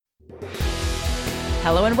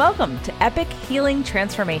Hello and welcome to Epic Healing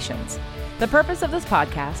Transformations. The purpose of this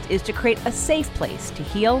podcast is to create a safe place to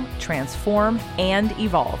heal, transform, and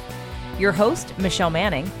evolve. Your host, Michelle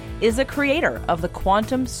Manning, is a creator of the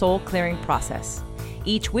Quantum Soul Clearing process.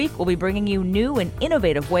 Each week, we'll be bringing you new and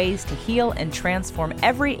innovative ways to heal and transform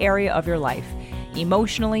every area of your life,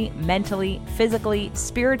 emotionally, mentally, physically,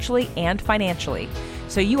 spiritually, and financially,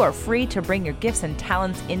 so you are free to bring your gifts and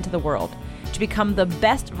talents into the world, to become the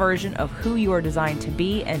best version of who you are designed to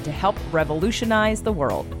be and to help revolutionize the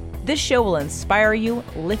world. This show will inspire you,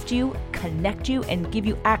 lift you, connect you, and give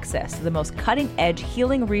you access to the most cutting-edge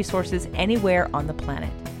healing resources anywhere on the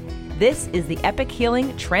planet. This is the Epic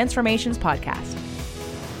Healing Transformations Podcast.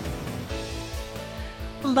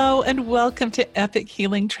 Hello and welcome to Epic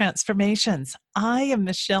Healing Transformations. I am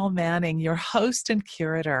Michelle Manning, your host and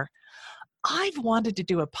curator. I've wanted to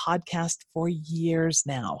do a podcast for years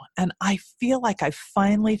now, and I feel like I've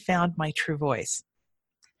finally found my true voice.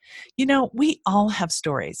 You know, we all have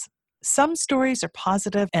stories. Some stories are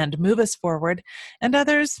positive and move us forward, and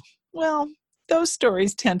others, well, those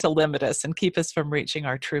stories tend to limit us and keep us from reaching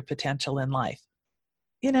our true potential in life.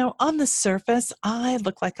 You know, on the surface, I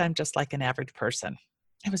look like I'm just like an average person.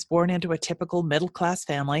 I was born into a typical middle-class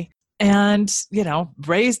family and,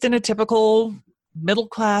 raised in a typical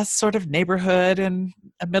middle-class sort of neighborhood in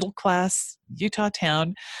a middle-class Utah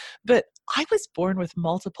town. But I was born with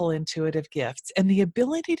multiple intuitive gifts and the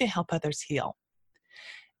ability to help others heal.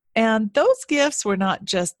 And those gifts were not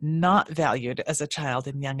just not valued as a child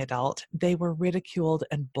and young adult, they were ridiculed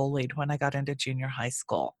and bullied when I got into junior high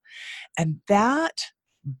school. And that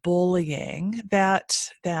bullying, that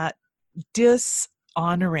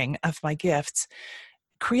dishonoring of my gifts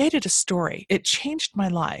created a story. It changed my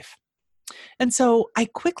life. And so I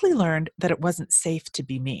quickly learned that it wasn't safe to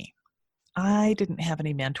be me. I didn't have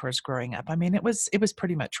any mentors growing up. I mean, it was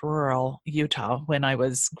pretty much rural Utah when I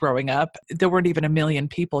was growing up. There weren't even 1 million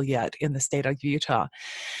people yet in the state of Utah.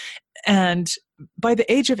 And by the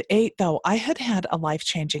age of 8, though, I had had a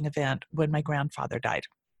life-changing event when my grandfather died.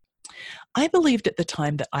 I believed at the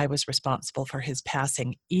time that I was responsible for his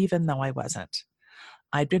passing, even though I wasn't.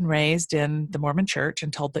 I'd been raised in the Mormon church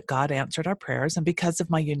and told that God answered our prayers. And because of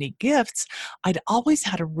my unique gifts, I'd always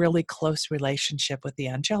had a really close relationship with the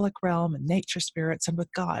angelic realm and nature spirits and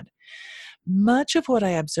with God. Much of what I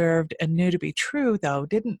observed and knew to be true, though,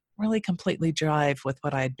 didn't really completely jive with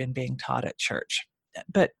what I had been being taught at church.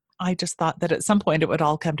 But I just thought that at some point it would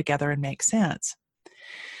all come together and make sense.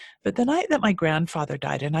 But the night that my grandfather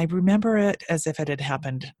died, and I remember it as if it had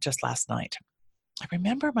happened just last night, I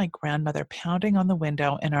remember my grandmother pounding on the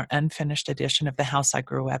window in our unfinished addition of the house I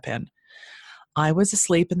grew up in. I was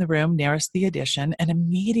asleep in the room nearest the addition and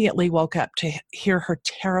immediately woke up to hear her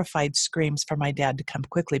terrified screams for my dad to come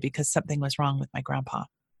quickly because something was wrong with my grandpa.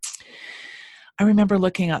 I remember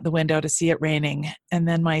looking out the window to see it raining, and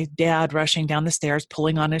then my dad rushing down the stairs,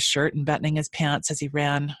 pulling on his shirt and buttoning his pants as he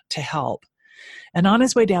ran to help. And on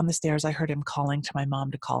his way down the stairs, I heard him calling to my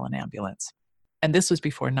mom to call an ambulance. And this was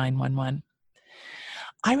before 911.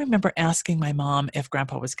 I remember asking my mom if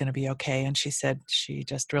Grandpa was going to be okay, and she said she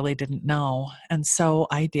just really didn't know. And so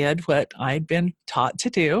I did what I'd been taught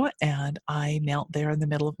to do, and I knelt there in the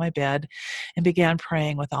middle of my bed and began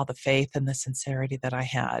praying with all the faith and the sincerity that I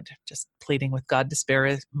had, just pleading with God to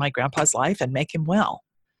spare my grandpa's life and make him well.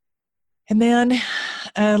 And then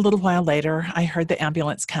a little while later, I heard the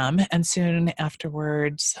ambulance come, and soon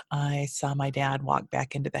afterwards, I saw my dad walk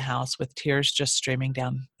back into the house with tears just streaming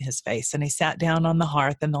down his face. And he sat down on the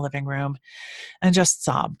hearth in the living room and just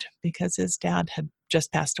sobbed because his dad had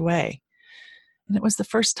just passed away. And it was the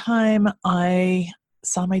first time I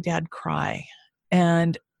saw my dad cry.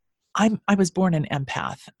 And I was born an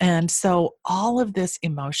empath. And so all of this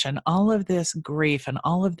emotion, all of this grief, and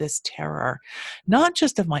all of this terror, not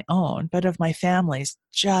just of my own, but of my family's,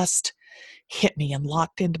 just hit me and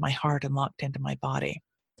locked into my heart and locked into my body.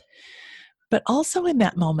 But also in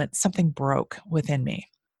that moment, something broke within me.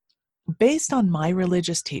 Based on my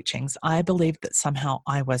religious teachings, I believed that somehow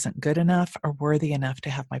I wasn't good enough or worthy enough to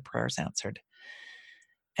have my prayers answered.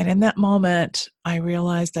 And in that moment, I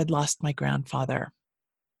realized I'd lost my grandfather.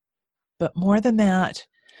 But more than that,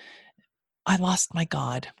 I lost my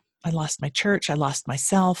God. I lost my church. I lost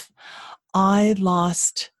myself. I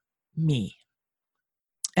lost me.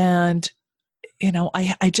 And,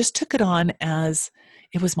 I just took it on as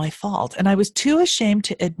it was my fault. And I was too ashamed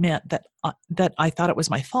to admit that I thought it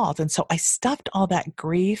was my fault. And so I stuffed all that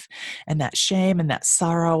grief and that shame and that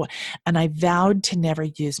sorrow, and I vowed to never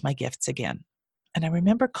use my gifts again. And I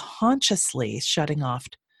remember consciously shutting off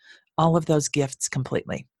all of those gifts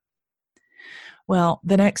completely. Well,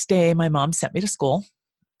 the next day, my mom sent me to school,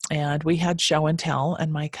 And we had show and tell,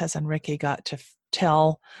 and my cousin Ricky got to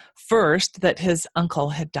tell first that his uncle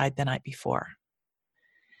had died the night before.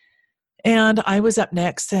 And I was up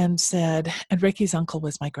next and said, and Ricky's uncle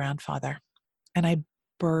was my grandfather. And I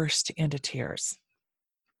burst into tears.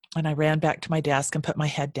 And I ran back to my desk and put my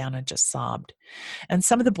head down and just sobbed. And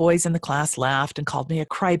some of the boys in the class laughed and called me a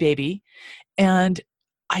crybaby. And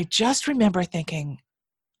I just remember thinking,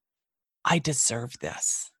 I deserve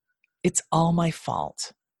this. It's all my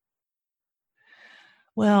fault.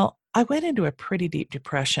 Well, I went into a pretty deep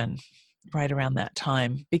depression right around that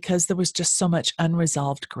time because there was just so much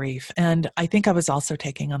unresolved grief. And I think I was also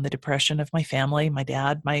taking on the depression of my family, my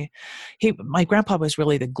dad, my grandpa was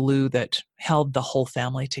really the glue that held the whole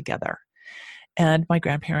family together. And my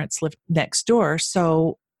grandparents lived next door.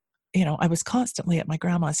 So, I was constantly at my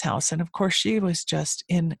grandma's house. And of course, she was just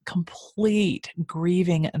in complete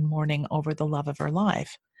grieving and mourning over the love of her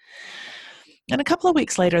life. And a couple of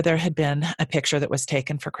weeks later, there had been a picture that was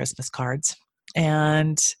taken for Christmas cards.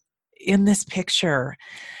 And in this picture,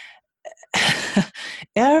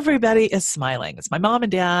 everybody is smiling. It's my mom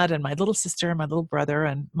and dad and my little sister and my little brother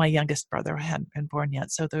and my youngest brother hadn't been born yet.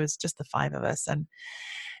 So there was just the five of us. And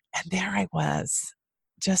there I was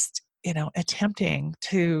just, attempting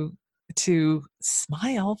to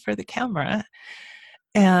smile for the camera.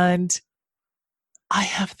 And I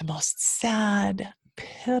have the most sad,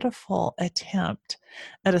 pitiful attempt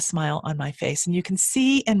at a smile on my face. And you can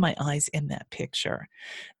see in my eyes in that picture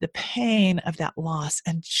the pain of that loss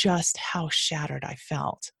and just how shattered I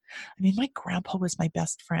felt. I mean, my grandpa was my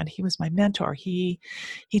best friend. He was my mentor. He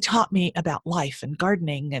taught me about life and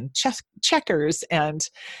gardening and checkers. And,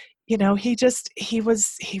 he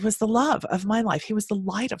was the love of my life. He was the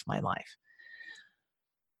light of my life.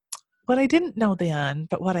 What I didn't know then,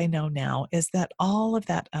 but what I know now, is that all of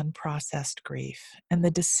that unprocessed grief and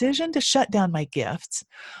the decision to shut down my gifts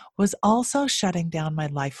was also shutting down my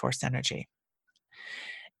life force energy.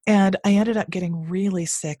 And I ended up getting really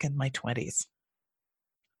sick in my 20s.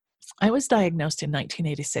 I was diagnosed in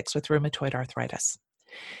 1986 with rheumatoid arthritis.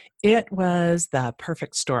 It was the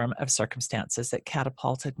perfect storm of circumstances that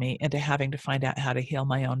catapulted me into having to find out how to heal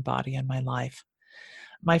my own body and my life.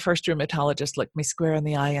 My first rheumatologist looked me square in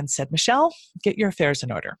the eye and said, Michelle, get your affairs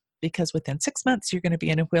in order, because within 6 months, you're going to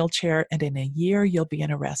be in a wheelchair, and in a year, you'll be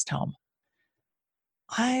in a rest home.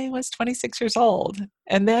 I was 26 years old.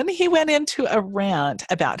 And then he went into a rant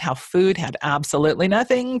about how food had absolutely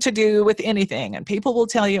nothing to do with anything. And people will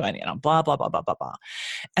tell you, and blah, blah, blah, blah, blah, blah.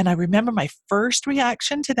 And I remember my first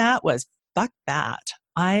reaction to that was, fuck that.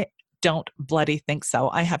 I don't bloody think so.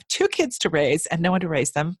 I have 2 kids to raise and no one to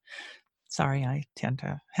raise them. Sorry, I tend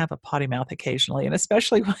to have a potty mouth occasionally, and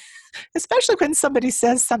especially when somebody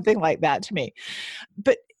says something like that to me.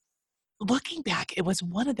 But looking back, it was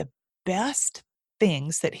one of the best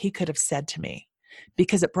things that he could have said to me,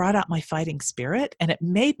 because it brought out my fighting spirit and it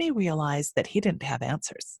made me realize that he didn't have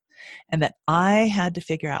answers and that I had to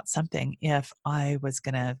figure out something if I was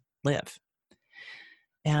going to live.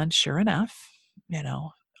 And sure enough,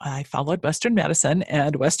 I followed Western medicine,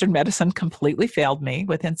 and Western medicine completely failed me.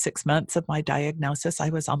 Within 6 months of my diagnosis, I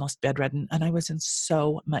was almost bedridden and I was in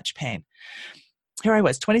so much pain. Here I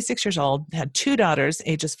was, 26 years old, had 2 daughters,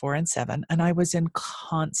 ages 4 and 7, and I was in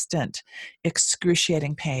constant,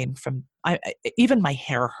 excruciating pain from, even my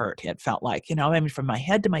hair hurt, it felt like, from my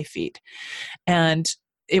head to my feet. And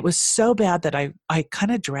it was so bad that I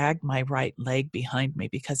kind of dragged my right leg behind me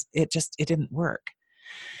because it didn't work.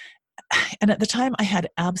 And at the time, I had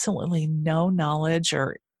absolutely no knowledge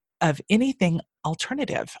of anything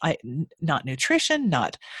alternative. Not nutrition,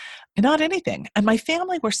 not anything. And my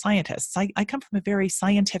family were scientists. I come from a very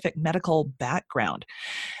scientific medical background,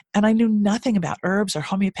 and I knew nothing about herbs or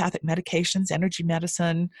homeopathic medications, energy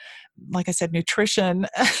medicine, like I said, nutrition.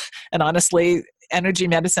 And honestly, energy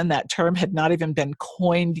medicine, that term had not even been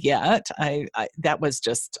coined yet. That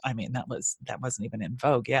wasn't even in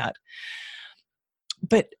vogue yet.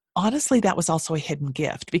 But honestly, that was also a hidden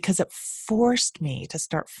gift because it forced me to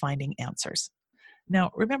start finding answers.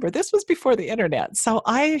 Now, remember, this was before the internet. So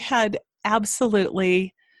I had I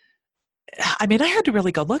had to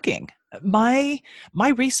really go looking. My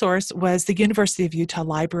resource was the University of Utah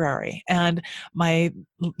Library and my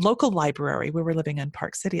local library. We were living in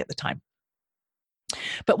Park City at the time.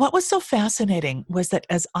 But what was so fascinating was that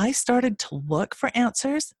as I started to look for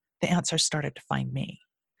answers, the answers started to find me.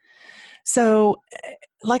 So,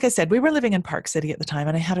 like I said, we were living in Park City at the time,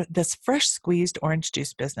 and I had this fresh squeezed orange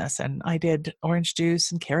juice business, and I did orange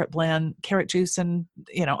juice and carrot juice and,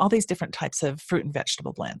 all these different types of fruit and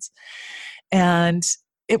vegetable blends. And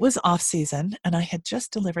it was off season, and I had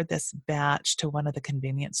just delivered this batch to one of the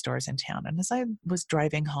convenience stores in town. And as I was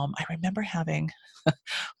driving home, I remember having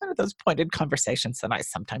one of those pointed conversations that I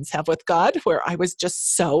sometimes have with God, where I was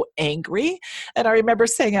just so angry. And I remember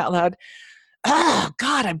saying out loud, "Oh,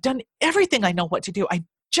 God, I've done everything I know what to do. I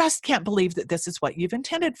just can't believe that this is what you've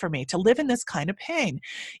intended for me, to live in this kind of pain.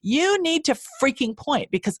 You need to freaking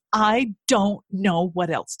point, because I don't know what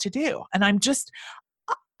else to do. And I'm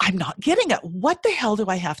not getting it. What the hell do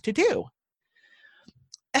I have to do?"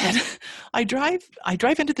 And I drive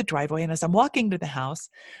into the driveway, and as I'm walking to the house,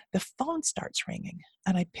 the phone starts ringing,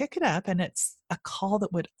 and I pick it up, and it's a call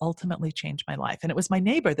that would ultimately change my life. And it was my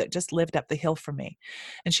neighbor that just lived up the hill from me.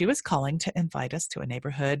 And she was calling to invite us to a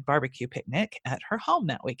neighborhood barbecue picnic at her home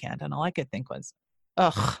that weekend. And all I could think was,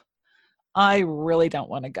 ugh, I really don't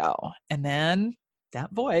want to go. And then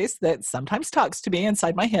that voice that sometimes talks to me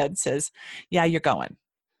inside my head says, "Yeah, you're going."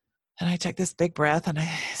 And I took this big breath, and I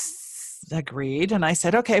agreed. And I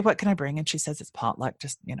said, "Okay, what can I bring?" And she says, "It's potluck.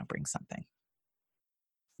 Just, bring something."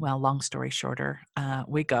 Well, long story shorter,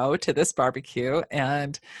 we go to this barbecue,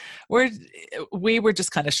 and we were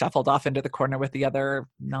just kind of shuffled off into the corner with the other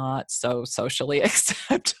not so socially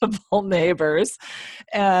acceptable neighbors.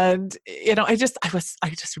 And, I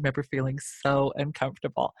just remember feeling so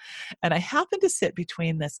uncomfortable. And I happened to sit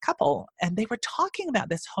between this couple, and they were talking about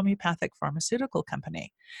this homeopathic pharmaceutical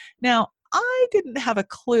company. Now, I didn't have a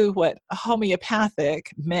clue what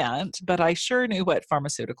homeopathic meant, but I sure knew what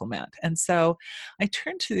pharmaceutical meant. And so I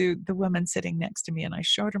turned to the woman sitting next to me, and I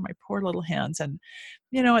showed her my poor little hands. And,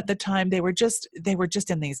 at the time they were just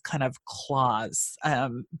in these kind of claws,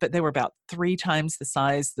 but they were about 3 times the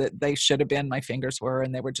size that they should have been. My fingers were,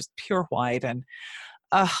 and they were just pure white. And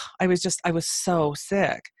I was so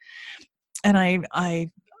sick. And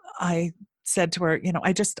I said to her,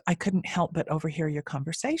 I couldn't help but overhear your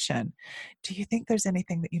conversation. Do you think there's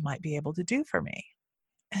anything that you might be able to do for me?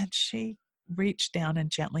 And she reached down and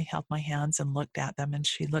gently held my hands and looked at them. And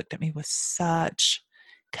she looked at me with such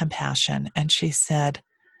compassion. And she said,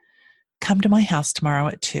 "Come to my house tomorrow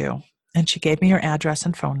at 2." And she gave me her address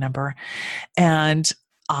and phone number. And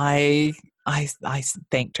I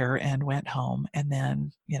thanked her and went home, and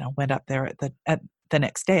then, went up there at the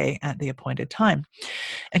next day at the appointed time.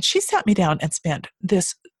 And she sat me down and spent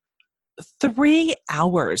this 3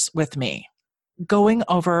 hours with me, going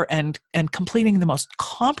over and completing the most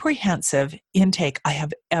comprehensive intake I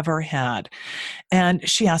have ever had. And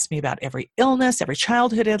she asked me about every illness, every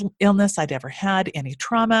childhood illness I'd ever had, any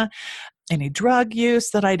trauma, any drug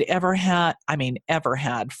use that I'd ever had. I mean, ever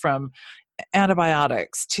had, from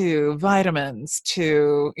antibiotics to vitamins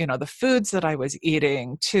to, the foods that I was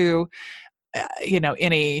eating to,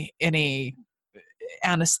 any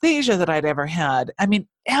anesthesia that I'd ever had. I mean,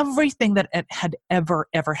 everything that had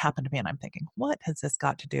ever happened to me. And I'm thinking, what has this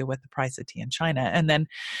got to do with the price of tea in China? And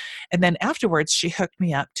then afterwards, she hooked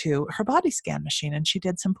me up to her body scan machine, and she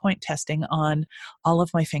did some point testing on all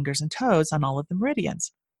of my fingers and toes, on all of the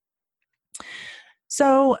meridians.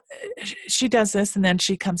 So she does this, and then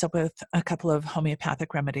she comes up with a couple of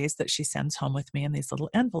homeopathic remedies that she sends home with me in these little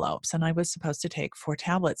envelopes. And I was supposed to take 4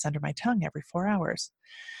 tablets under my tongue every 4 hours.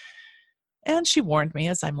 And she warned me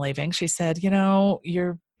as I'm leaving. She said,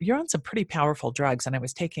 you're on some pretty powerful drugs. And I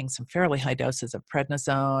was taking some fairly high doses of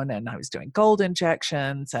prednisone, and I was doing gold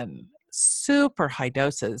injections and super high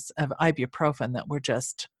doses of ibuprofen that were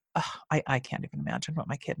just, I can't even imagine what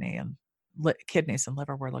my kidneys and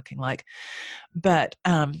liver were looking like. But,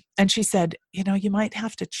 and she said, you might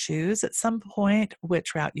have to choose at some point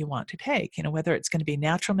which route you want to take, whether it's going to be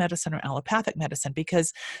natural medicine or allopathic medicine,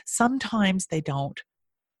 because sometimes they don't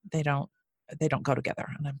go together.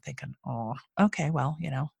 And I'm thinking, oh, okay, well,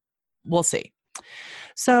 we'll see.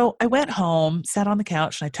 So I went home, sat on the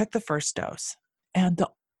couch, and I took the first dose. And the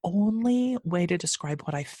only way to describe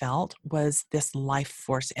what I felt was this life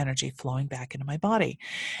force energy flowing back into my body.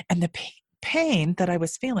 And the pain that I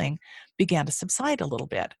was feeling began to subside a little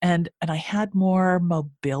bit. And I had more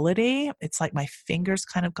mobility. It's like my fingers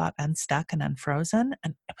kind of got unstuck and unfrozen.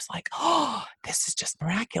 And it was like, oh, this is just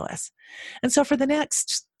miraculous. And so for the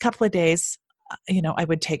next couple of days, I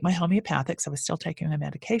would take my homeopathics. I was still taking my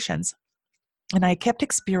medications. And I kept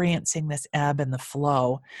experiencing this ebb and the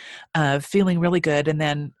flow of feeling really good and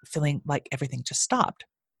then feeling like everything just stopped.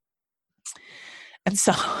 And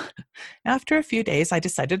so after a few days, I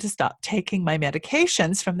decided to stop taking my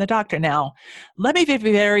medications from the doctor. Now, let me be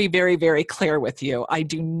very, very, very clear with you. I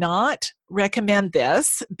do not recommend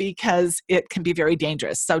this because it can be very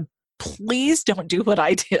dangerous. So please don't do what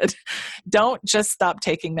I did. Don't just stop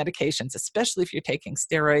taking medications, especially if you're taking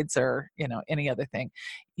steroids or, any other thing.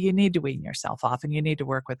 You need to wean yourself off, and you need to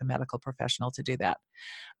work with a medical professional to do that.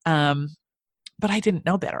 But I didn't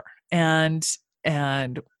know better. And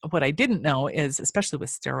what I didn't know is, especially with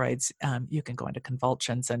steroids, you can go into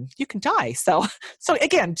convulsions and you can die. So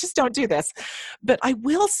again, just don't do this. But I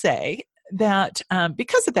will say that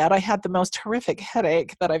because of that, I had the most horrific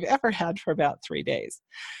headache that I've ever had for about 3 days.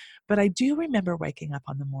 But I do remember waking up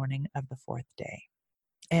on the morning of the fourth day.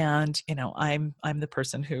 And, I'm the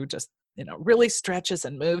person who just, really stretches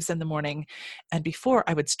and moves in the morning. And before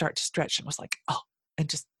I would start to stretch and was like, oh, and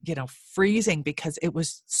just, freezing because it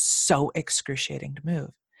was so excruciating to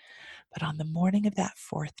move. But on the morning of that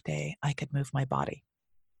fourth day, I could move my body.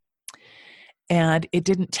 And it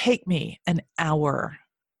didn't take me an hour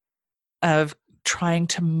of trying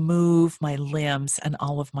to move my limbs and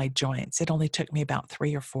all of my joints. It only took me about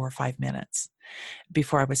 3 or 4 or 5 minutes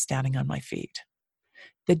before I was standing on my feet.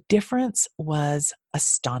 The difference was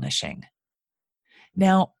astonishing.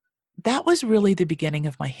 Now, that was really the beginning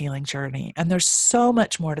of my healing journey. And there's so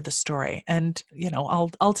much more to the story. And,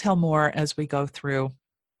 I'll tell more as we go through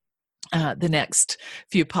the next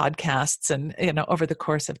few podcasts. And, over the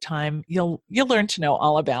course of time, you'll learn to know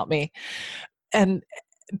all about me.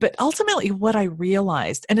 But ultimately what I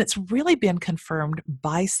realized, and it's really been confirmed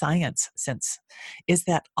by science since, is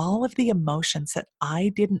that all of the emotions that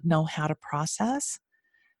I didn't know how to process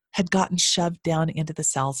had gotten shoved down into the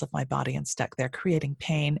cells of my body and stuck there, creating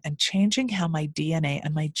pain and changing how my DNA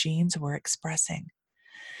and my genes were expressing.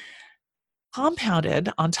 Compounded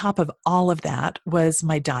on top of all of that was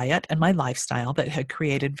my diet and my lifestyle that had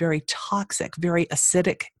created very toxic, very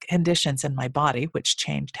acidic conditions in my body, which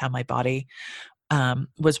changed how my body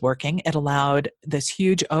was working. It allowed this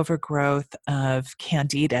huge overgrowth of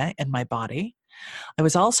candida in my body. I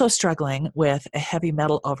was also struggling with a heavy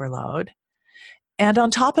metal overload. And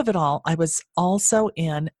on top of it all, I was also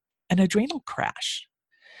in an adrenal crash.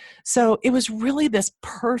 So it was really this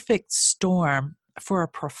perfect storm for a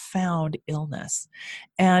profound illness.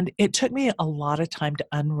 And it took me a lot of time to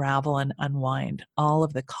unravel and unwind all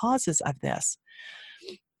of the causes of this.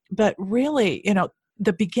 But really,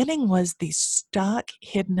 the beginning was these stuck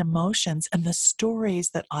hidden emotions and the stories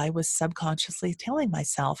that I was subconsciously telling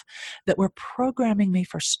myself that were programming me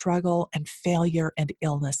for struggle and failure and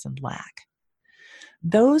illness and lack.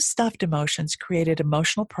 Those stuffed emotions created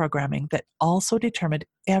emotional programming that also determined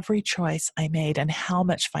every choice I made and how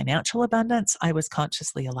much financial abundance I was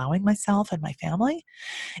consciously allowing myself and my family.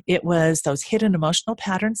 It was those hidden emotional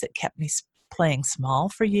patterns that kept me playing small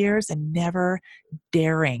for years and never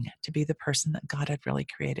daring to be the person that God had really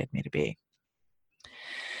created me to be.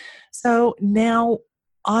 So now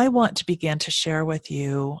I want to begin to share with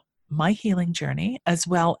you my healing journey, as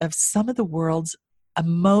well as some of the world's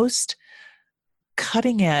most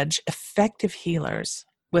cutting-edge, effective healers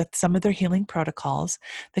with some of their healing protocols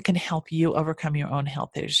that can help you overcome your own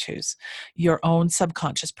health issues, your own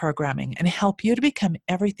subconscious programming, and help you to become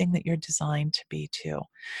everything that you're designed to be too.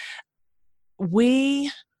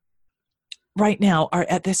 We, right now, are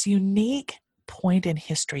at this unique point in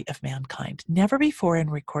history of mankind. Never before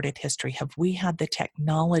in recorded history have we had the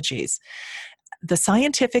technologies, the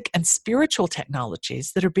scientific and spiritual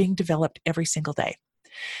technologies that are being developed every single day.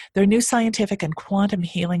 There are new scientific and quantum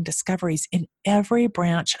healing discoveries in every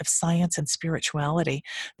branch of science and spirituality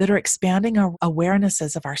that are expanding our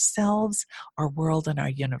awarenesses of ourselves, our world, and our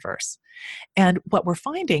universe. And what we're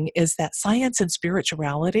finding is that science and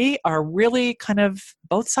spirituality are really kind of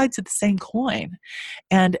both sides of the same coin.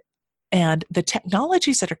 And the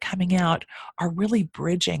technologies that are coming out are really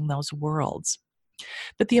bridging those worlds.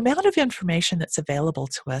 But the amount of information that's available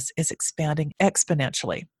to us is expanding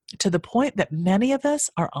exponentially, to the point that many of us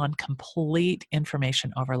are on complete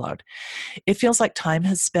information overload. It feels like time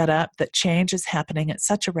has sped up, that change is happening at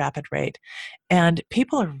such a rapid rate, and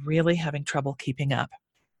people are really having trouble keeping up.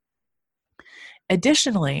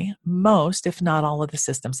 Additionally, most, if not all, of the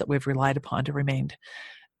systems that we've relied upon to remain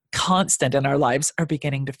constant in our lives are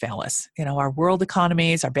beginning to fail us. Our world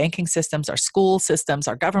economies, our banking systems, our school systems,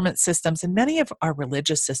 our government systems, and many of our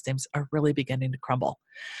religious systems are really beginning to crumble.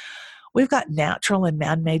 We've got natural and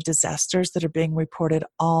man-made disasters that are being reported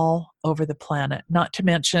all over the planet, not to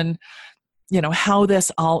mention, how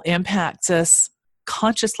this all impacts us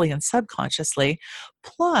consciously and subconsciously,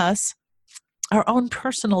 plus our own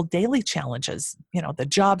personal daily challenges, the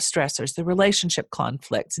job stressors, the relationship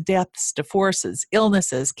conflicts, deaths, divorces,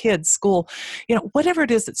 illnesses, kids, school, whatever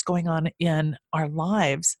it is that's going on in our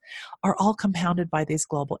lives are all compounded by these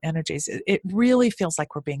global energies. It really feels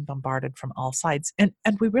like we're being bombarded from all sides, and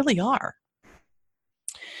we really are.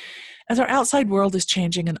 As our outside world is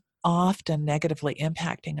changing and often negatively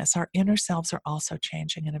impacting us, our inner selves are also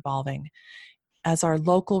changing and evolving. As our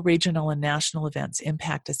local, regional, and national events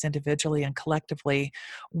impact us individually and collectively,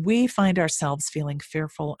 we find ourselves feeling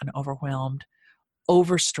fearful and overwhelmed,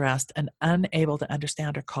 overstressed, and unable to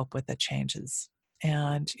understand or cope with the changes.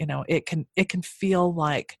 And it can feel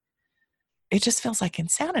like, it just feels like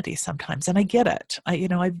insanity sometimes, and I get it.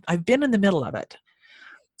 I've been in the middle of it,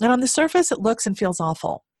 and on the surface, it looks and feels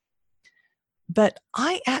awful. But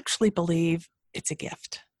I actually believe it's a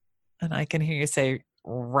gift. And I can hear you say,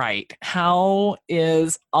 right, how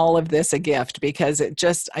is all of this a gift? Because it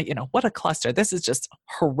just, what a cluster. This is just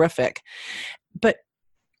horrific. But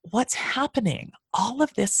what's happening, all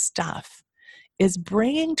of this stuff is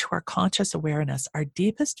bringing to our conscious awareness our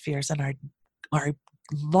deepest fears and our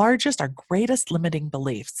largest, our greatest limiting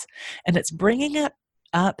beliefs. And it's bringing it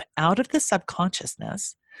up out of the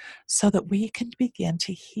subconsciousness so that we can begin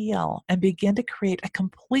to heal and begin to create a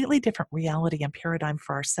completely different reality and paradigm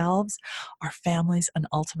for ourselves, our families, and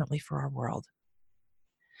ultimately for our world.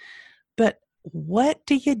 But what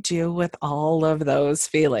do you do with all of those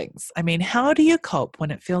feelings? I mean, how do you cope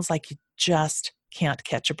when it feels like you just can't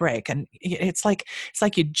catch a break? And it's like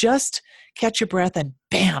you just catch your breath and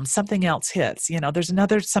bam, something else hits. There's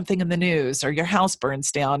another something in the news, or your house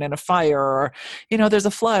burns down in a fire, or there's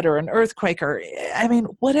a flood or an earthquake, or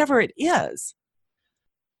whatever it is.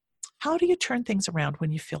 How do you turn things around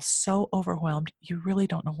when you feel so overwhelmed you really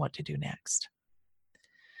don't know what to do next?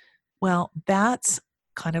 Well, that's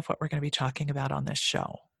kind of what we're going to be talking about on this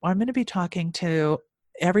show. I'm going to be talking to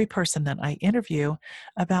every person that I interview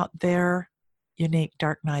about their unique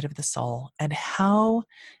dark night of the soul and how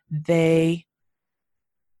they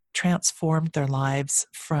transformed their lives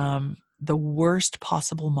from the worst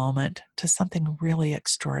possible moment to something really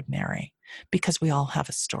extraordinary, because we all have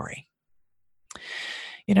a story.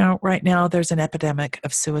 Right now there's an epidemic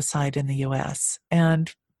of suicide in the US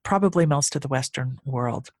and probably most of the Western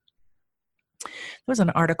world. There was an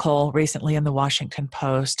article recently in the Washington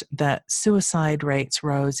Post that suicide rates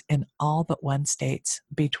rose in all but one state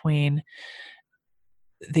between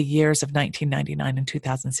the years of 1999 and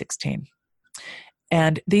 2016.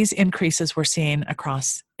 And these increases were seen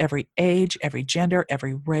across every age, every gender,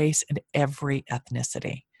 every race, and every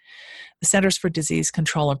ethnicity. The Centers for Disease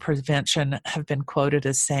Control and Prevention have been quoted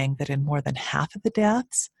as saying that in more than half of the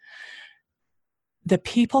deaths, the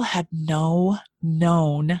people had no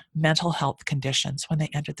known mental health conditions when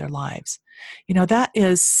they ended their lives. That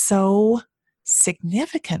is so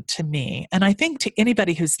significant to me. And I think to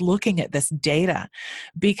anybody who's looking at this data,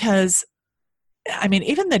 because,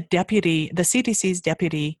 even the CDC's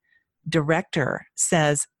deputy director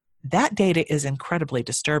says that data is incredibly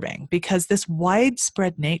disturbing, because this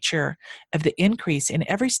widespread nature of the increase in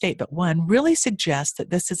every state but one really suggests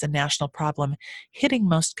that this is a national problem hitting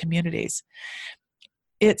most communities.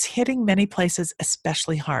 It's hitting many places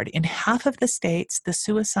especially hard. In half of the states, the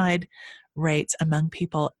suicide rates among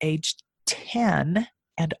people aged 10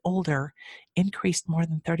 and older increased more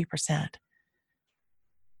than 30%.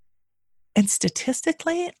 And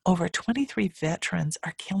statistically, over 23 veterans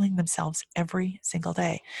are killing themselves every single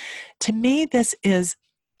day. To me, this is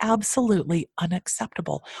absolutely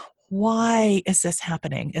unacceptable. Why is this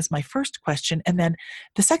happening is my first question. And then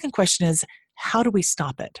the second question is, how do we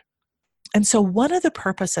stop it? And so one of the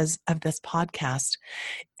purposes of this podcast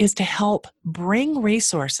is to help bring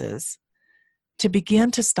resources to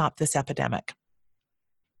begin to stop this epidemic.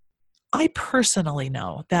 I personally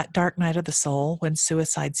know that dark night of the soul when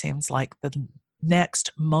suicide seems like the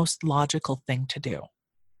next most logical thing to do.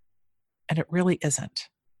 And it really isn't.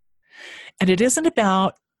 And it isn't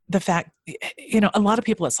about the fact, a lot of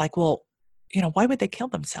people, it's like, well, why would they kill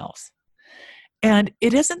themselves? And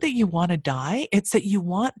it isn't that you want to die, it's that you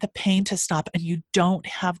want the pain to stop and you don't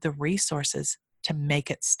have the resources to make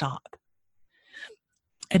it stop.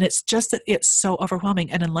 And it's just that it's so overwhelming.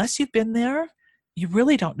 And unless you've been there, you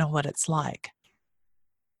really don't know what it's like.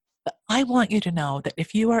 But I want you to know that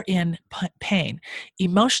if you are in pain,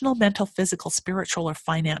 emotional, mental, physical, spiritual, or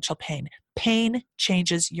financial pain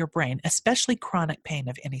changes your brain, especially chronic pain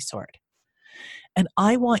of any sort. And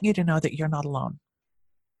I want you to know that you're not alone.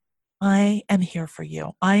 I am here for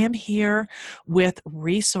you. I am here with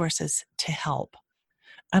resources to help.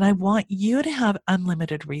 And I want you to have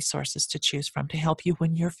unlimited resources to choose from to help you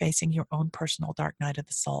when you're facing your own personal dark night of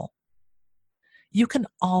the soul. You can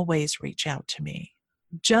always reach out to me.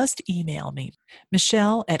 Just email me,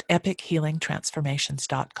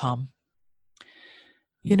 Michelle@epichealingtransformations.com.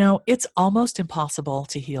 It's almost impossible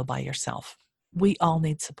to heal by yourself. We all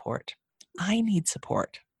need support. I need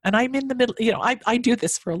support. And I'm in the middle, I do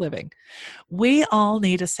this for a living. We all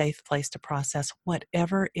need a safe place to process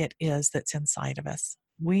whatever it is that's inside of us.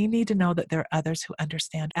 We need to know that there are others who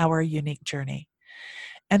understand our unique journey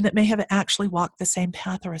and that may have actually walked the same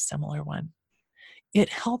path or a similar one. It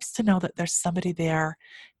helps to know that there's somebody there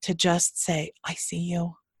to just say, I see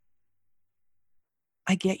you.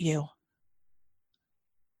 I get you.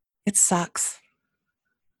 It sucks.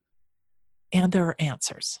 And there are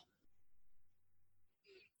answers.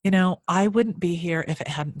 I wouldn't be here if it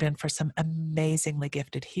hadn't been for some amazingly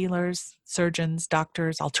gifted healers, surgeons,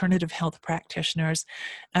 doctors, alternative health practitioners,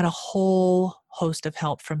 and a whole host of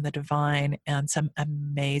help from the divine and some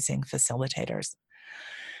amazing facilitators.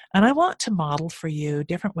 And I want to model for you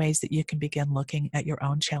different ways that you can begin looking at your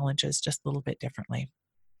own challenges just a little bit differently.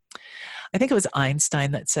 I think it was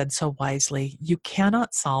Einstein that said so wisely, you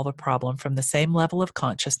cannot solve a problem from the same level of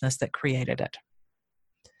consciousness that created it.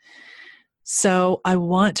 So I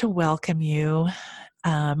want to welcome you.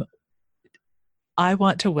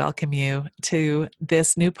 To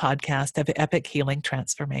this new podcast of Epic Healing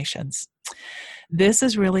Transformations. This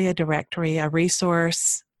is really a directory, a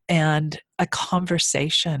resource, and a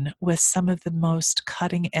conversation with some of the most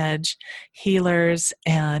cutting-edge healers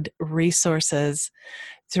and resources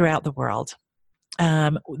throughout the world.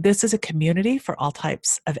 This is a community for all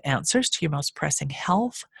types of answers to your most pressing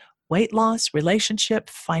health, weight loss, relationship,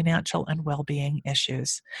 financial, and well-being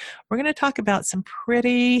issues. We're going to talk about some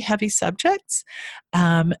pretty heavy subjects,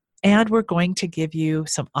 and we're going to give you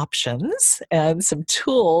some options and some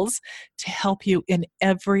tools to help you in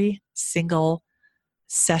every single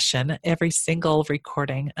session, every single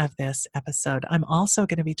recording of this episode. I'm also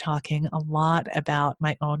going to be talking a lot about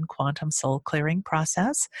my own quantum soul clearing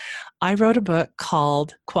process. I wrote a book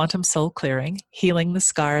called Quantum Soul Clearing, Healing the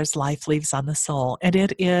Scars Life Leaves on the Soul. And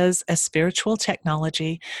it is a spiritual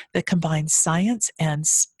technology that combines science and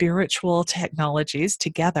spiritual technologies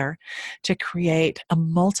together to create a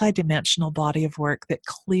multidimensional body of work that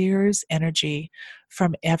clears energy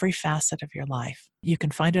from every facet of your life. You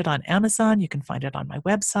can find it on Amazon. You can find it on my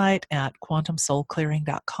website at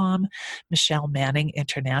quantumsoulclearing.com, Michelle Manning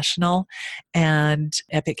International, and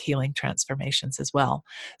Epic Healing Transformations as well.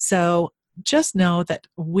 So just know that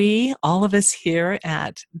we, all of us here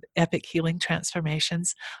at Epic Healing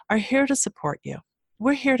Transformations, are here to support you.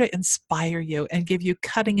 We're here to inspire you and give you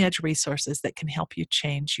cutting-edge resources that can help you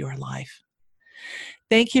change your life.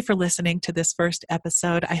 Thank you for listening to this first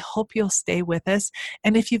episode. I hope you'll stay with us.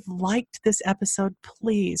 And if you've liked this episode,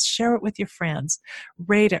 please share it with your friends,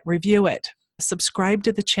 rate it, review it, subscribe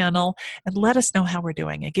to the channel, and let us know how we're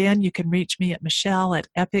doing. Again, you can reach me at Michelle at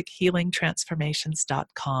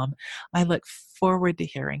epichealingtransformations.com. I look forward to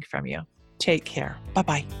hearing from you. Take care.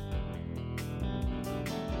 Bye-bye.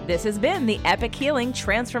 This has been the Epic Healing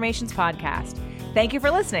Transformations Podcast. Thank you for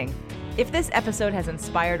listening. If this episode has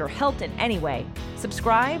inspired or helped in any way,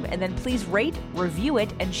 subscribe and then please rate, review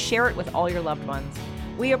it, and share it with all your loved ones.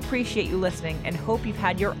 We appreciate you listening and hope you've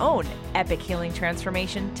had your own epic healing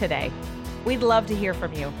transformation today. We'd love to hear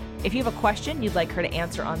from you. If you have a question you'd like her to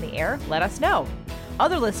answer on the air, let us know.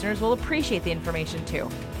 Other listeners will appreciate the information too.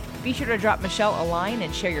 Be sure to drop Michelle a line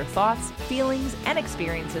and share your thoughts, feelings, and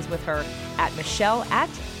experiences with her at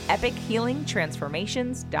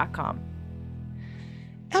michelle@epichealingtransformations.com.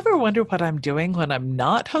 Ever wonder what I'm doing when I'm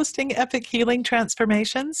not hosting Epic Healing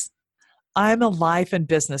Transformations? I'm a life and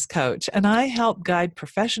business coach, and I help guide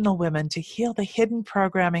professional women to heal the hidden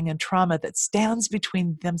programming and trauma that stands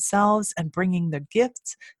between themselves and bringing their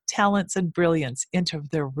gifts, talents, and brilliance into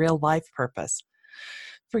their real life purpose.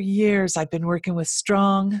 For years, I've been working with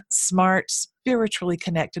strong, smart, spiritually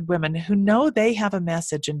connected women who know they have a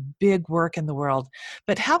message and big work in the world,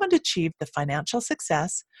 but haven't achieved the financial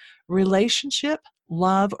success, relationship,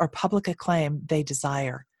 love, or public acclaim they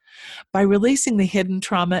desire. By releasing the hidden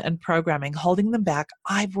trauma and programming holding them back,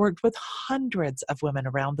 I've worked with hundreds of women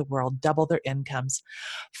around the world double their incomes,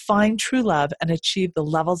 find true love, and achieve the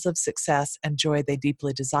levels of success and joy they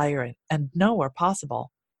deeply desire and know are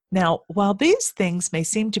possible. Now, while these things may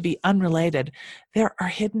seem to be unrelated, there are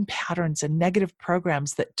hidden patterns and negative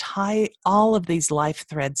programs that tie all of these life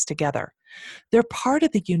threads together. They're part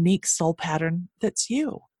of the unique soul pattern that's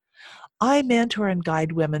you. I mentor and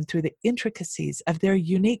guide women through the intricacies of their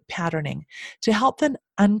unique patterning to help them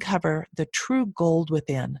uncover the true gold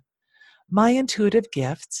within. My intuitive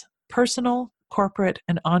gifts, personal, corporate,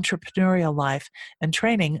 and entrepreneurial life and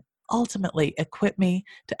training ultimately equip me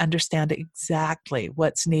to understand exactly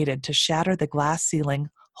what's needed to shatter the glass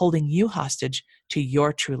ceiling holding you hostage to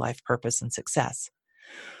your true life purpose and success.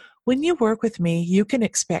 When you work with me, you can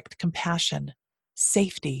expect compassion,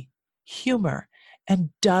 safety, humor, and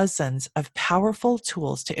dozens of powerful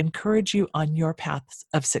tools to encourage you on your paths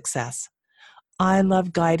of success. I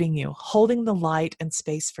love guiding you, holding the light and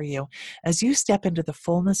space for you as you step into the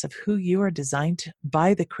fullness of who you are designed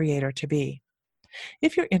by the Creator to be.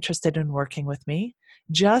 If you're interested in working with me,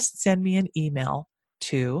 just send me an email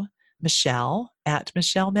to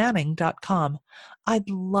michelle@michellemanning.com. I'd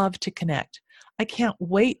love to connect. I can't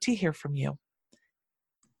wait to hear from you.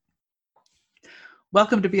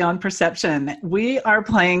 Welcome to Beyond Perception. We are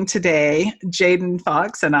playing today, Jaden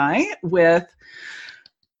Fox and I, with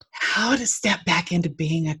how to step back into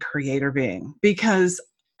being a creator being, because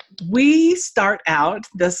we start out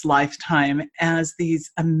this lifetime as these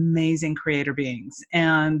amazing creator beings.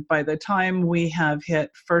 And by the time we have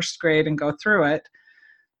hit first grade and go through it,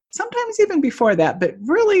 sometimes even before that, but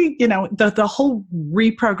really, the whole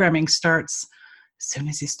reprogramming starts as soon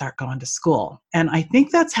as you start going to school. And I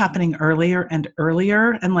think that's happening earlier and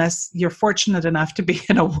earlier, unless you're fortunate enough to be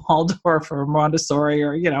in a Waldorf or Montessori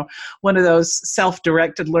or, one of those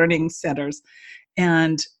self-directed learning centers.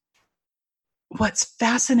 And what's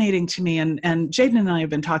fascinating to me, and Jaden and I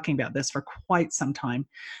have been talking about this for quite some time,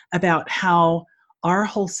 about how our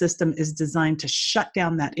whole system is designed to shut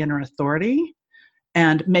down that inner authority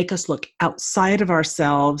and make us look outside of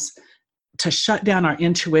ourselves, to shut down our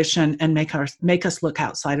intuition and make us look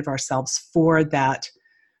outside of ourselves for that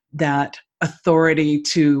authority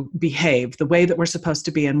to behave the way that we're supposed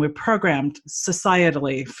to be. And we're programmed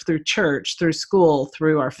societally through church, through school,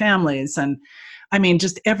 through our families, and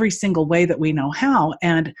just every single way that we know how.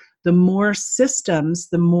 And the more systems,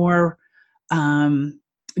 the more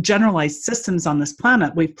generalized systems on this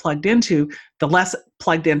planet we've plugged into, the less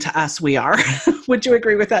plugged into us we are. Would you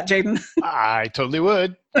agree with that, Jaden? I totally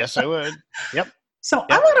would. Yes, I would. Yep. So Yep.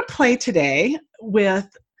 I want to play today with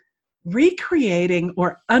recreating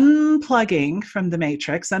or unplugging from the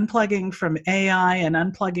matrix, unplugging from AI and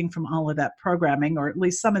unplugging from all of that programming, or at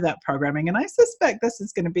least some of that programming. And I suspect this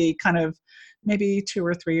is going to be kind of maybe 2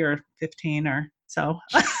 or 3 or 15 or so.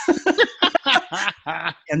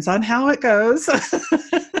 Depends on how it goes.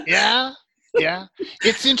 Yeah.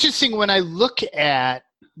 It's interesting when I look at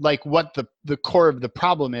what the core of the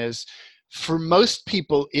problem is. For most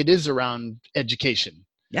people, it is around education.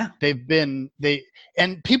 Yeah. And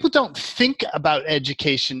people don't think about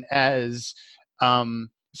education as,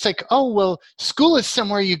 it's like, oh, well, school is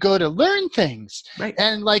somewhere you go to learn things. Right.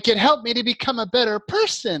 And it helped me to become a better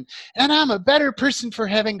person. And I'm a better person for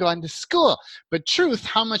having gone to school. But truth,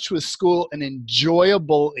 how much was school an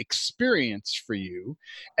enjoyable experience for you?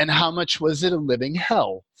 And how much was it a living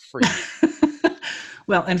hell for you?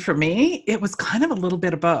 Well, and for me, it was kind of a little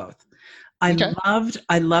bit of both. I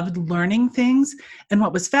loved learning things. And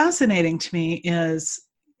what was fascinating to me is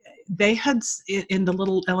they had, in the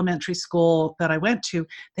little elementary school that I went to,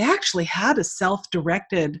 they actually had a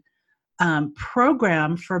self-directed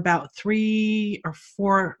program for about 3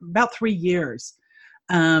 years.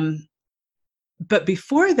 But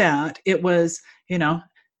before that, it was,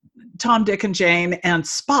 Tom, Dick, and Jane and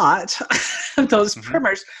Spot, those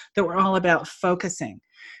primers that were all about focusing.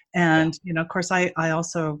 And, of course, I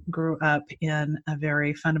also grew up in a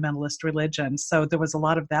very fundamentalist religion. So there was a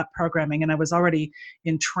lot of that programming. And I was already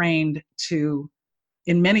entrained to,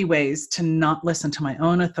 in many ways, to not listen to my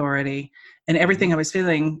own authority. And everything I was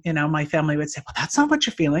feeling, my family would say, well, that's not what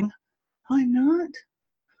you're feeling. I'm not.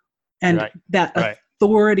 And that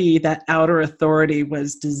authority, that outer authority,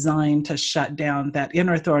 was designed to shut down that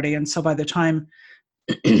inner authority. And so by the time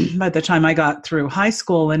I got through high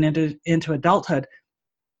school and into adulthood,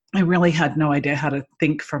 I really had no idea how to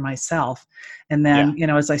think for myself. And then,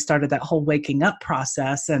 as I started that whole waking up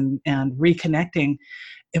process and reconnecting,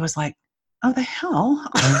 it was like, oh, the hell?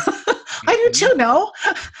 I do too know.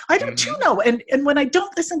 I do too know. And when I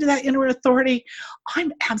don't listen to that inner authority,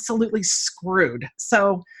 I'm absolutely screwed.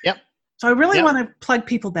 So, so I really want to plug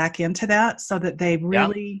people back into that so that they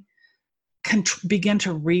really can begin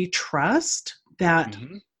to retrust that.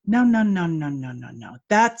 No.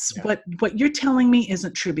 That's what you're telling me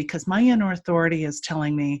isn't true, because my inner authority is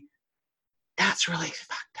telling me that's really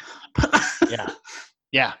fucked up. Yeah.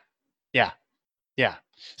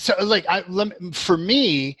 So for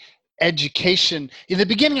me, education in the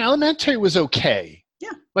beginning, elementary was okay.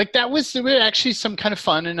 Yeah. That was actually some kind of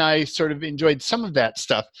fun, and I sort of enjoyed some of that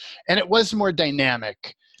stuff, and it was more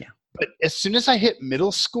dynamic. But as soon as I hit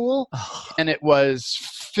middle school, and it was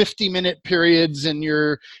 50-minute periods, and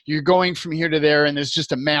you're going from here to there, and there's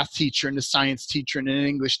just a math teacher and a science teacher and an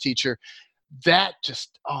English teacher, that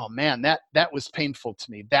just, oh man, that was painful to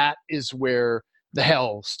me. That is where the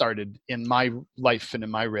hell started in my life and in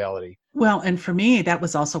my reality. Well, and for me, that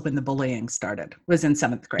was also when the bullying started, was in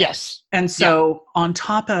 7th grade. Yes. And so on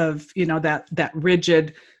top of, that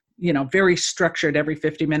rigid, very structured, every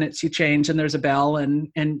 50 minutes you change and there's a bell and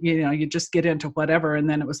you just get into whatever. And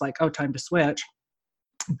then it was like, oh, time to switch.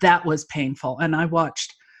 That was painful. And I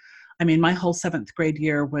watched, my whole 7th grade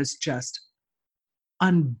year was just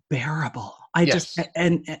unbearable.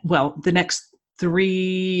 The next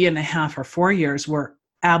 3.5 or 4 years were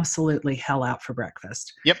absolutely hell out for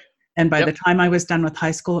breakfast. Yep. And by the time I was done with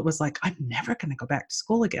high school, it was like, I'm never going to go back to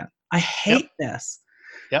school again. I hate this.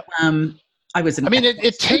 Yep.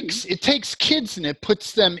 It takes kids and it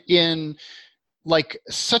puts them in like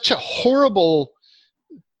such a horrible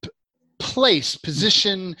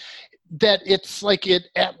position that it's like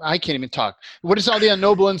I can't even talk. What is all the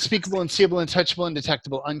unknowable, unspeakable, unseeable, untouchable,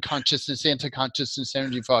 undetectable, unconsciousness, anti-consciousness,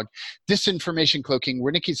 energy fog, disinformation cloaking,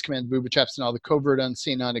 Wernicke's command, booby traps, and all the covert,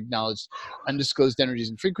 unseen, unacknowledged, undisclosed energies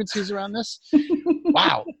and frequencies around this?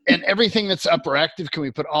 Wow. And everything that's up or active, can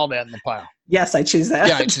we put all that in the pile? Yes, I choose that.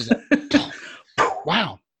 Yeah, I choose that.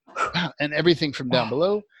 Wow. And everything from down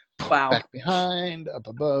below, back behind, up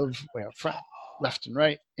above, way up front, left and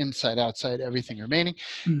right, inside, outside, everything remaining.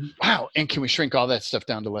 Wow. And can we shrink all that stuff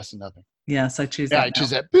down to less than nothing? Yes, I choose that. Yeah, I choose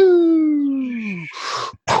that. Boo!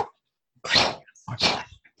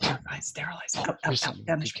 Sterilize.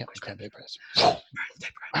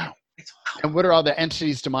 Wow. And what are all the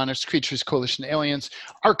entities, demonics, creatures, coalition, aliens,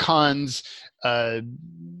 archons,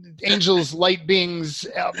 angels, light beings,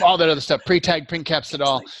 all that other stuff, pre-tag, print caps it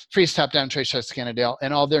all, freeze, top down, trace, shot, Scannadale,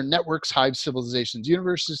 and all their networks, hives, civilizations,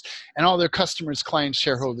 universes, and all their customers, clients,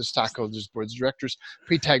 shareholders, stockholders, boards of directors,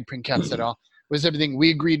 pre-tag, print caps it all. Was everything we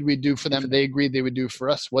agreed we'd do for them, they agreed they would do for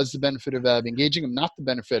us, was the benefit of engaging them, not the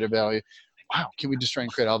benefit of value. Wow, can we destroy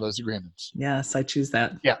and create all those agreements? Yes, I choose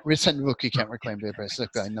that. Yeah, resend the book, you can't reclaim the price. Like,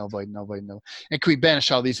 no. And can we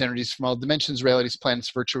banish all these energies from all dimensions, realities,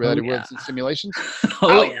 planets, virtual reality, worlds, and simulations?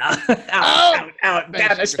 Out.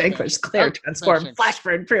 Banish, vanquish, clear, transform, flash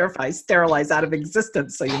burn, purify, sterilize out of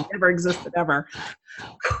existence so you never existed ever.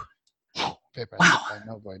 Wow.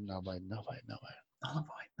 No void.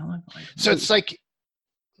 So it's like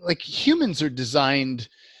humans are designed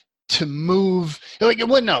to move, I'm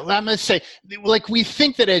going to say, like, we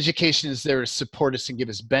think that education is there to support us and give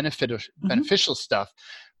us beneficial stuff.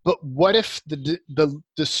 But what if the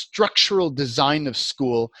structural design of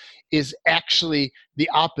school is actually the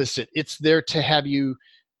opposite? It's there to have you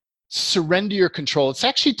surrender your control. It's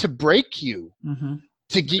actually to break you,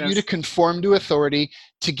 to get you to conform to authority,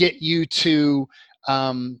 to get you to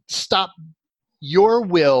stop your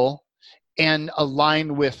will and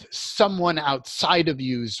align with someone outside of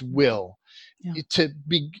you's will, to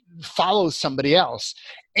follow somebody else.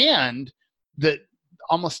 And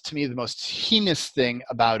almost to me, the most heinous thing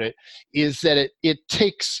about it is that it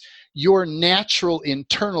takes your natural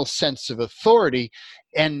internal sense of authority,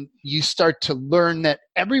 and you start to learn that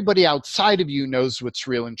everybody outside of you knows what's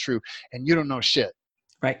real and true, and you don't know shit.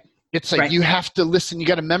 Right. It's like you have to listen. You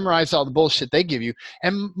got to memorize all the bullshit they give you.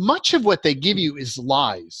 And much of what they give you is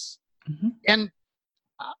lies. And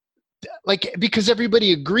because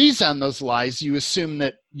everybody agrees on those lies, you assume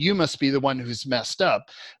that you must be the one who's messed up.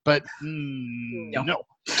 But no,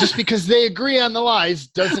 just because they agree on the lies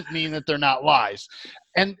doesn't mean that they're not lies.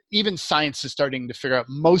 And even science is starting to figure out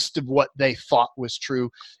most of what they thought was true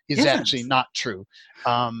is actually not true.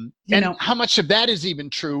 And how much of that is even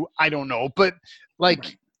true, I don't know. But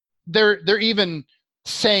they're even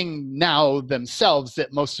saying now themselves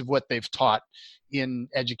that most of what they've taught in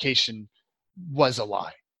education was a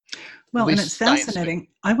lie. Well, and it's fascinating.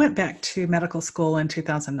 I went back to medical school in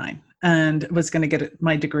 2009 and was going to get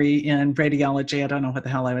my degree in radiology. I don't know what the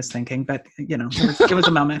hell I was thinking, but it was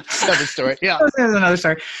a moment. Another story. Yeah. It was another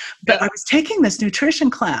story. But I was taking this nutrition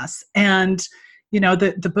class, and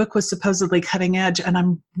the book was supposedly cutting edge, and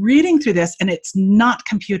I'm reading through this and it's not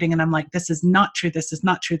computing. And I'm like, this is not true. This is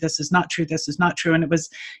not true. This is not true. This is not true. And it was,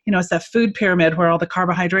 it's that food pyramid where all the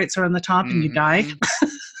carbohydrates are on the top and you die.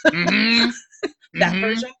 That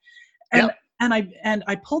version. And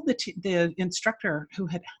I pulled the instructor who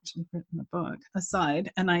had actually written the book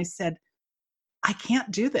aside, and I said, I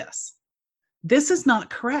can't do this. This is not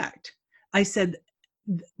correct. I said,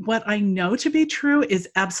 what I know to be true is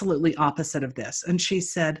absolutely opposite of this. And she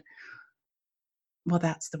said, well,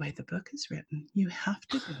 that's the way the book is written. You have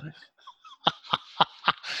to do it.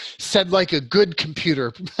 Said like a good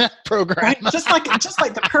computer program. Right? Just like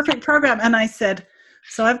the perfect program. And I said,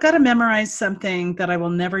 so I've got to memorize something that I will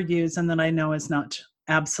never use and that I know is not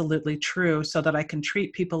absolutely true so that I can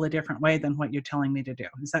treat people a different way than what you're telling me to do.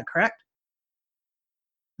 Is that correct?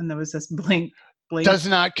 And there was this blank Does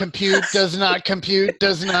not compute, does not compute,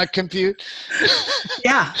 does not compute.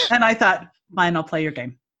 Yeah. And I thought, fine, I'll play your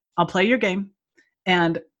game. I'll play your game.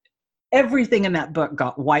 And everything in that book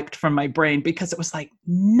got wiped from my brain because it was like,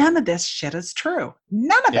 none of this shit is true.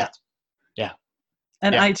 None of it. Yeah.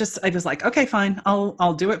 And I was like, okay, fine.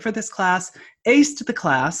 I'll do it for this class. Aced the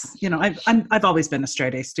class. You know, I've always been a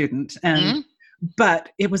straight A student. And, but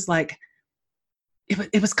it was like,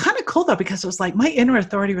 it was kind of cool though, because it was like my inner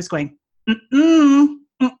authority was going, Yep.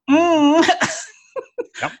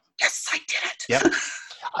 Yes, I did it. Yep.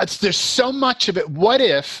 There's so much of it. What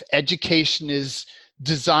if education is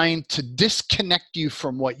designed to disconnect you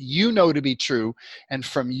from what you know to be true and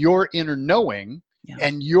from your inner knowing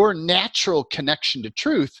and your natural connection to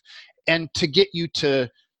truth, and to get you to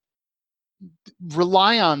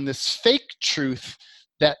rely on this fake truth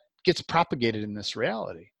that gets propagated in this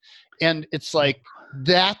reality? And it's like,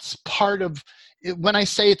 that's part of when I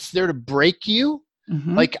say it's there to break you,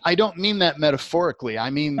 like, I don't mean that metaphorically. I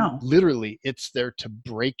mean, literally, it's there to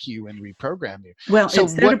break you and reprogram you. Well, so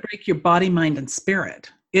it's there to break your body, mind, and spirit.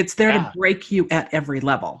 It's there to break you at every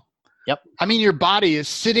level. Yep. I mean, your body is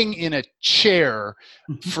sitting in a chair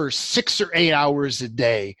for 6 or 8 hours a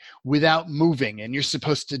day without moving. And you're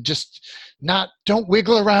supposed to just don't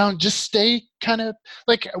wiggle around, just stay kind of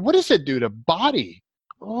like, what does it do to body?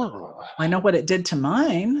 Oh. I know what it did to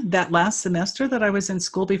mine that last semester that I was in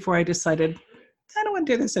school before I decided, I don't want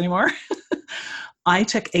to do this anymore. I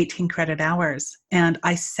took 18 credit hours and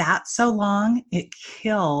I sat so long, it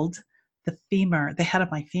killed the head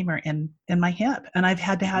of my femur in my hip. And I've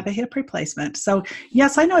had to have a hip replacement. So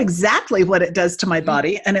yes, I know exactly what it does to my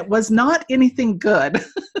body, and it was not anything good.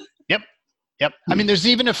 Yep. I mean, there's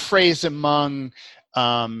even a phrase among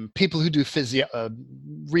people who do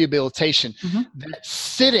rehabilitation that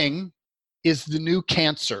sitting is the new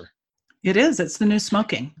cancer. It is. It's the new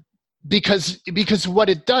smoking. Because what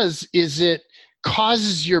it does is it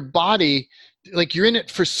causes your body, like you're in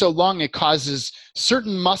it for so long, it causes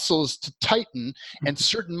certain muscles to tighten and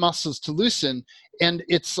certain muscles to loosen. And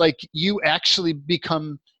it's like you actually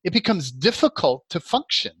it becomes difficult to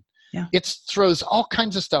function. Yeah. It throws all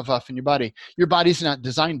kinds of stuff off in your body. Your body's not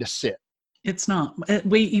designed to sit. It's not.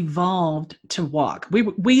 We evolved to walk.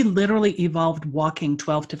 We literally evolved walking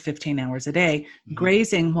 12 to 15 hours a day,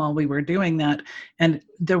 grazing while we were doing that. And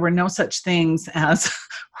there were no such things as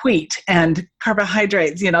wheat and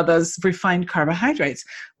carbohydrates, those refined carbohydrates.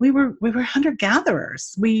 We were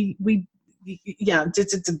hunter-gatherers. Yeah.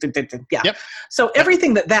 Yep. So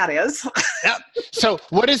everything that is. Yep. So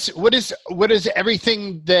what is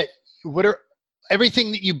everything that,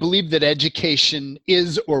 everything that you believe that education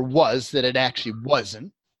is or was that it actually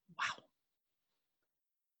wasn't?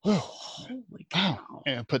 Wow. Holy cow. Wow.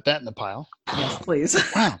 And put that in the pile. Yes, please.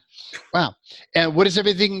 Wow. And what is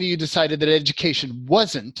everything that you decided that education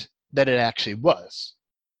wasn't that it actually was?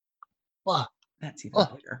 Wow. That's even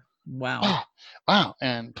bigger. Wow. Wow.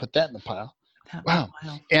 And put that in the pile. Wow.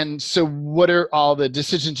 And so what are all the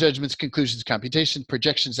decisions, judgments, conclusions, computations,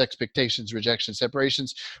 projections, expectations, rejections,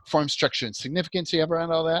 separations, form, structure, and significance? You have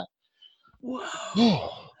around all that? Whoa.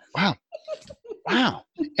 Wow.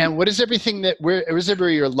 And what is everything wherever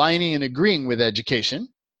you're aligning and agreeing with education,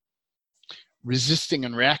 resisting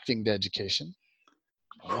and reacting to education,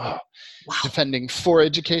 defending for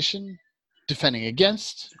education, defending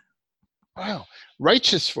against,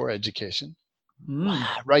 righteous for education,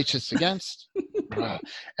 righteous against,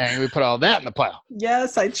 and we put all that in the pile.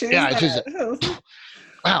 Yes, I choose that. I choose it.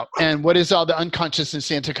 Wow. And what is all the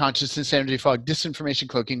unconsciousness, anti-consciousness, energy fog, disinformation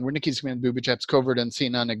cloaking, Wernicke's command, booby traps, covert,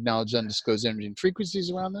 unseen, unacknowledged, undisclosed energy and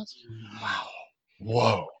frequencies around this? Wow.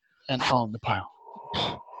 Whoa. And all in the pile.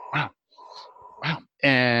 Wow.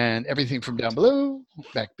 And everything from down below,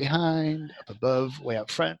 back behind, up above, way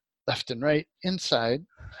out front, left and right, inside,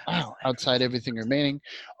 outside, everything remaining,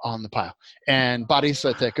 all in the pile. And bodies,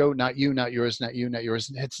 let that go. Not you, not yours, not you, not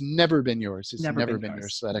yours. It's never been yours. It's never been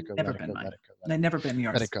yours. Let it go, let it go, let it go. They've never been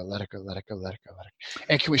yours. Let it go, let it go, let it go, let it go, let it go.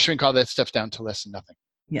 And can we shrink all that stuff down to less than nothing?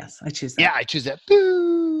 Yes, I choose that. Yeah, I choose that.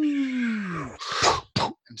 Boo!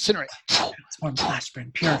 Incinerate. Transform, flash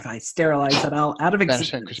burn, purify, sterilize it all out of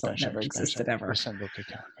existence. So it never existed ever. Vaporize,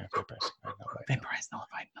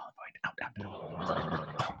 nullified, out.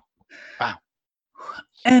 Wow.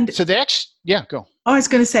 And so they actually, go. I was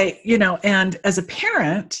going to say, and as a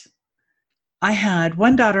parent, I had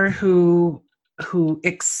one daughter who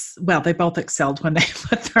they both excelled when they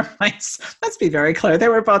put their minds. Let's be very clear. They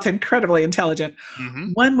were both incredibly intelligent.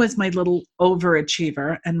 One was my little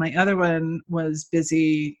overachiever, and my other one was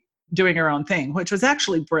busy doing her own thing, which was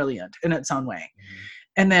actually brilliant in its own way.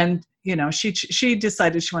 And then she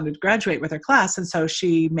decided she wanted to graduate with her class. And so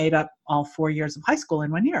she made up all 4 years of high school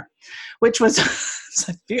in 1 year, which was,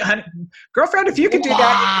 girlfriend, if you could do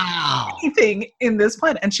that, anything in this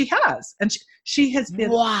planet. And she has. And she has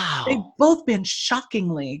been, they've both been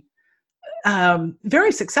shockingly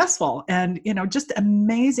very successful and, just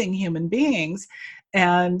amazing human beings.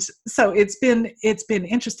 And so it's been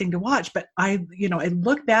interesting to watch, but I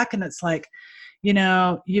look back and it's like,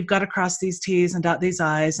 you've got to cross these T's and dot these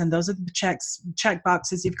I's, and those are the check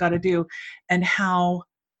boxes you've got to do. And how,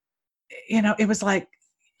 it was like,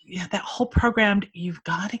 that whole program, you've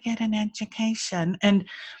got to get an education, and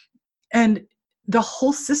the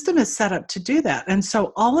whole system is set up to do that. And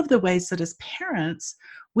so all of the ways that as parents,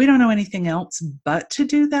 we don't know anything else but to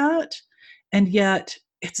do that. And yet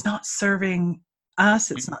it's not serving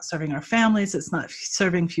us, it's not serving our families, it's not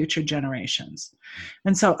serving future generations.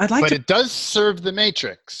 And so But it does serve the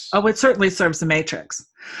matrix. Oh, it certainly serves the matrix.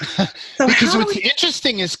 So because what's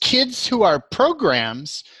interesting is kids who are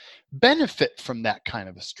programs benefit from that kind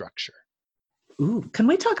of a structure. Ooh, can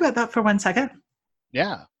we talk about that for 1 second?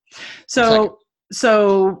 Yeah. So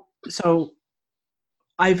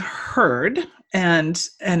I've heard, and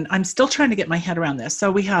I'm still trying to get my head around this. So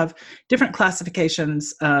we have different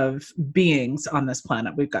classifications of beings on this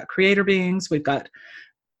planet. We've got creator beings, we've got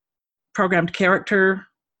programmed character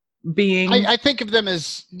beings. I think of them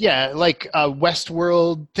as, like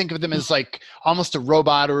Westworld. Think of them as like almost a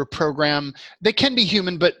robot or a program. They can be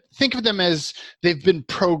human, but think of them as they've been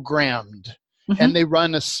programmed, and they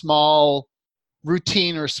run a small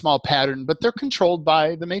routine or a small pattern, but they're controlled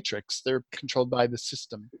by the matrix. They're controlled by the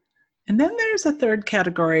system. And then there's a third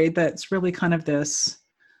category that's really kind of this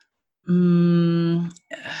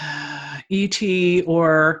ET,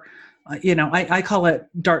 or I call it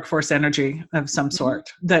dark force energy of some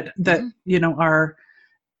sort, that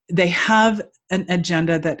they have an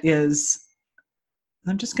agenda that is,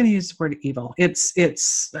 I'm just going to use the word evil. It's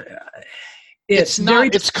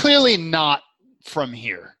clearly not from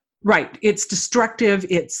here. Right. It's destructive.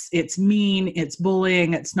 It's mean. It's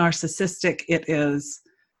bullying. It's narcissistic. It is,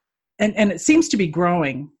 and it seems to be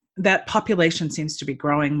growing. That population seems to be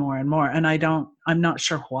growing more and more. And I'm not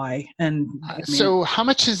sure why. And so how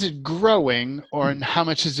much is it growing, or how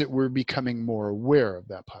much is it we're becoming more aware of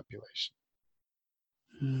that population?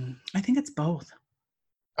 I think it's both.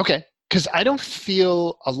 Okay. Because I don't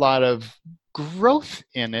feel a lot of growth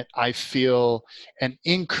in it. I feel an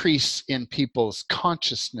increase in people's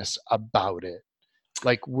consciousness about it.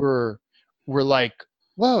 Like we're like,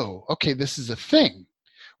 whoa, okay, this is a thing.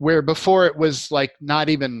 Where before it was like not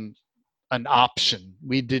even an option.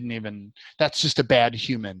 We didn't even, that's just a bad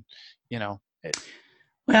human,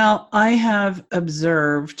 Well, I have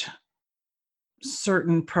observed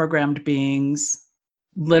certain programmed beings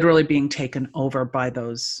literally being taken over by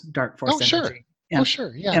those dark force energy.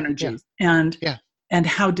 Energies. Yeah. And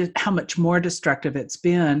how much more destructive it's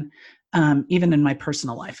been, even in my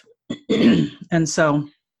personal life. And so,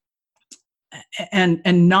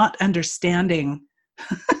 and not understanding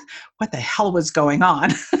what the hell was going on.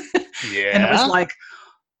 Yeah. And it was like,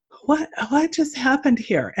 what just happened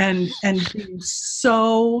here? And being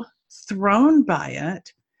so thrown by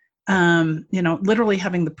it, literally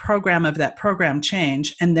having the program of that program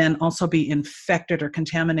change, and then also be infected or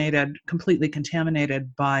completely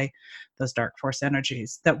contaminated by those dark force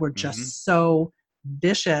energies that were just so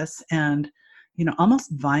vicious and, almost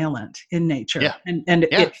violent in nature. Yeah. And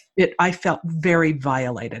I felt very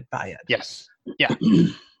violated by it. Yes. Yeah.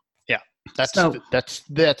 Yeah. That's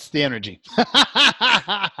the energy.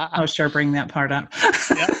 Oh, sure. Bring that part up.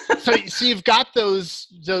 Yeah. So you've got those,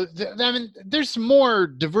 I mean, there's more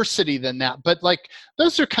diversity than that, but like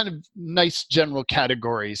those are kind of nice general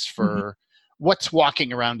categories for what's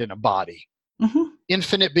walking around in a body.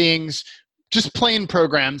 Infinite beings, just plain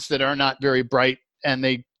programs that are not very bright, and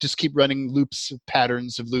they just keep running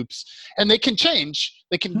patterns of loops, and they can change.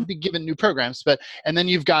 They can be given new programs, and then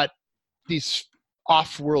you've got these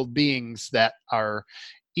off-world beings that are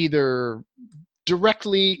either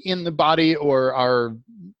directly in the body or are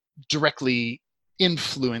directly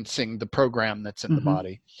influencing the program that's in the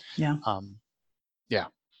body. Yeah. Yeah.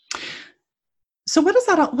 So what is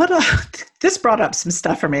that? This brought up some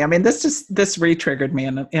stuff for me. I mean, this re-triggered me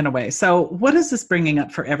in a way. So what is this bringing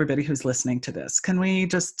up for everybody who's listening to this? Can we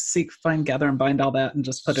just find, gather, and bind all that and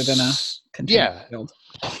just put it in a container field?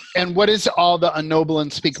 And what is all the unknowable,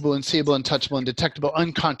 unspeakable, unseeable, untouchable, undetectable,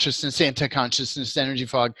 unconsciousness, anti-consciousness, energy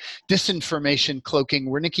fog, disinformation, cloaking,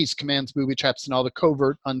 Wernicke's commands, booby traps, and all the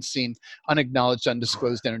covert, unseen, unacknowledged,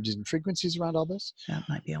 undisclosed energies and frequencies around all this? That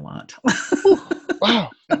might be a lot. Wow.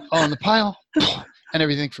 All in the pile. and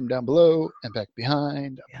everything from down below and back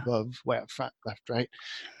behind, Yeah. above, way up front, left, right.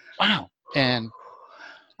 Wow. And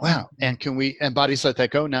wow. And can we, and bodies let that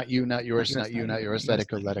go, not you, not yours, not you, not yours. Let it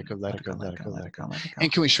go, let it go, let it go, let it go, let it go.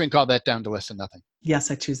 And can we shrink all that down to less than nothing? Yes,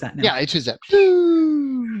 I choose that now. Yeah, I choose that.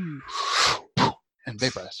 And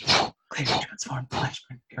vaporize. Clear, transform, flash,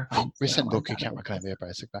 burn, purify, Resend sterilize, Boku out of camera climb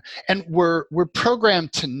existence. vaporize. And we're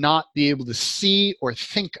programmed to not be able to see or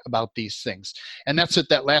think about these things. And that's what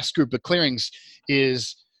that last group of clearings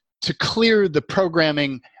is, to clear the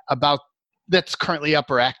programming about that's currently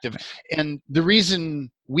up or active. And the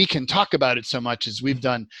reason we can talk about it so much is we've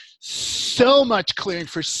done so much clearing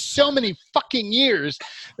for so many fucking years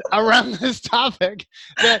around this topic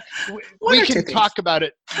that we can talk about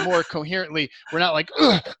it more coherently. We're not like,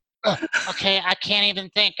 okay, I can't even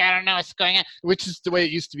think. I don't know what's going on, which is the way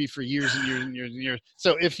it used to be for years and years and years and years.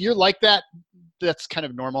 So if you're like that, that's kind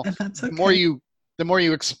of normal. And that's okay. The more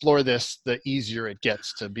you explore this, the easier it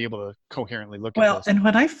gets to be able to coherently look at this. Well, and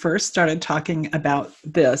when I first started talking about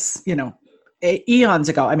this, you know, eons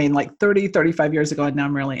ago, I mean, like 30, 35 years ago, and now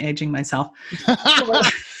I'm really aging myself.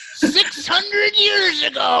 600 years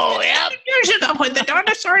ago. Yep. Years ago when the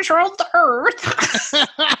dinosaurs ruled the earth.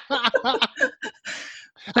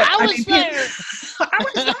 I was there. I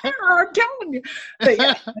was there. I'm telling you. But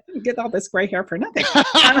yeah, I didn't get all this gray hair for nothing.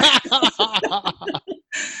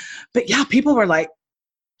 But yeah, people were like,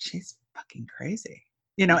 she's fucking crazy.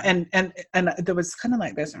 You know, and there was kind of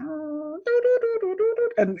like this,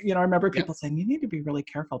 and you know, I remember people saying, you need to be really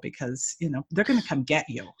careful because, you know, they're going to come get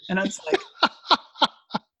you. And I was like,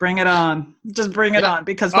 bring it on. Just bring it on.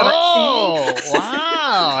 Because what I'm seeing,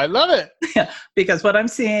 wow. I love it. Yeah, because what I'm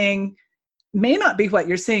seeing may not be what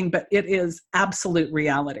you're seeing, but it is absolute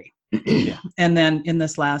reality. Yeah. And then in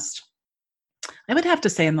this last, I would have to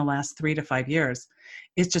say in the last 3 to 5 years,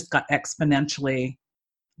 it's just gotten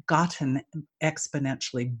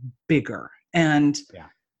exponentially bigger and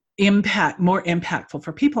more impactful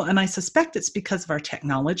for people. And I suspect it's because of our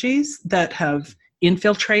technologies that have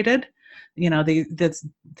infiltrated, you know,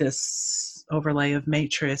 this overlay of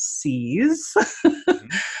matrices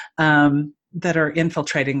that are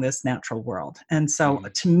infiltrating this natural world. And so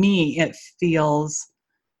to me, it feels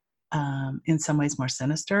in some ways more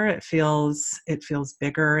sinister. It feels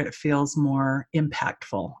bigger. It feels more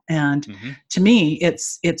impactful. And to me,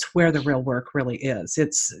 it's where the real work really is.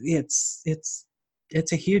 It's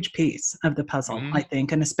a huge piece of the puzzle, I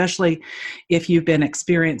think. And especially if you've been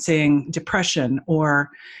experiencing depression or,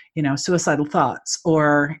 you know, suicidal thoughts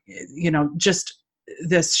or, you know, just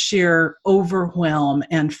this sheer overwhelm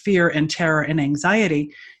and fear and terror and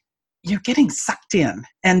anxiety, you're getting sucked in.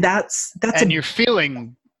 And you're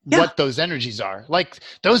feeling what those energies are. Like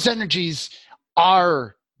those energies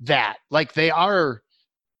are that. Like they are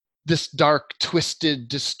this dark, twisted,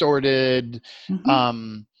 distorted,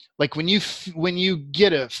 like when you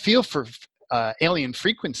get a feel for alien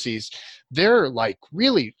frequencies, they're like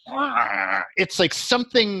really, it's like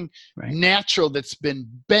something natural that's been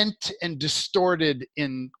bent and distorted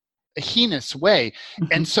in a heinous way.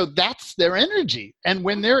 And so that's their energy. And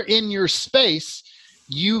when they're in your space,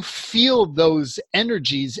 you feel those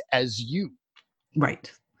energies as you.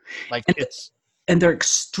 Right. Like and they're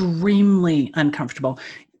extremely uncomfortable.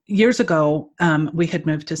 Years ago, we had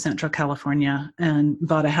moved to Central California and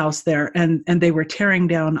bought a house there, and they were tearing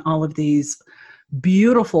down all of these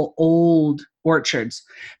beautiful old orchards,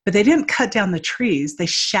 but they didn't cut down the trees. They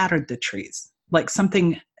shattered the trees like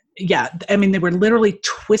something. Yeah. I mean, they were literally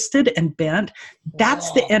twisted and bent.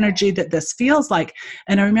 That's the energy that this feels like.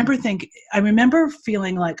 And I remember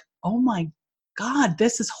feeling like, oh my God,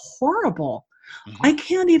 this is horrible. I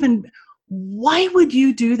can't even, why would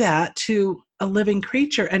you do that to a living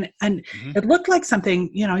creature? And it looked like something,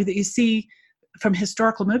 you know, that you see from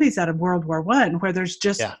historical movies out of World War I, where there's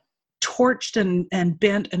just torched and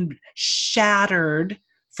bent and shattered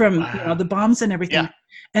from you know, the bombs and everything.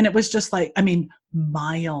 And it was just like, I mean,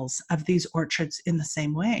 miles of these orchards in the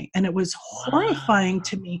same way. And it was horrifying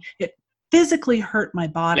to me. It physically hurt my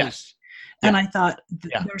body. And I thought,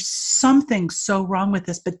 there's something so wrong with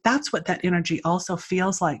this. But that's what that energy also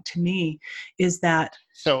feels like to me, is that.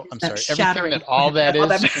 So I'm sorry, everything that all that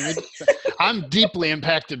is, I'm deeply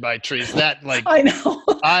impacted by trees. That like, I know.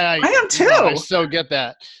 I am too. I so get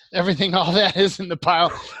that. Everything, all that is in the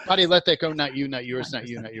pile. Body, let that go. Not you, not yours, not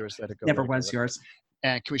you, not yours. Let it go. Never was yours.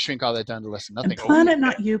 And can we shrink all that down to less than nothing? And planet,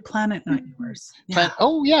 not you. Planet, not yours. Planet,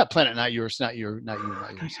 planet, not yours. Not you, not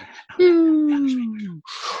yours.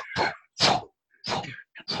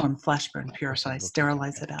 Form, flash, burn, purify,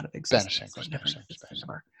 sterilize it out of existence.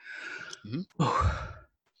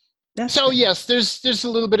 So yes, there's a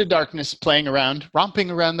little bit of darkness playing around, romping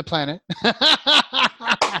around the planet.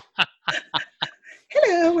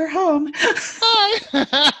 Hello, we're home.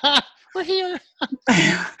 Hi, we're here.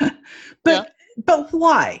 But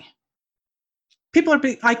why?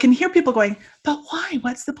 I can hear people going, but why?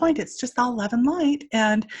 What's the point? It's just all love and light,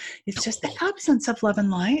 and it's just the absence of love and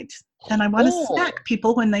light. And I want to smack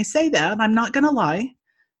people when they say that. I'm not going to lie,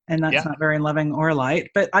 and that's not very loving or light.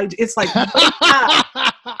 But it's like, wake up.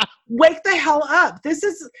 Wake the hell up. This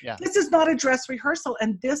is not a dress rehearsal,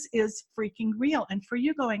 and this is freaking real. And for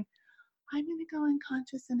you going, I'm going to go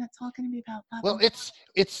unconscious, and it's all going to be about love. Well,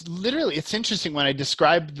 it's literally, it's interesting when I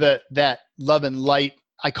describe that love and light.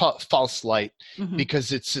 I call it false light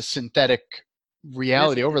because it's a synthetic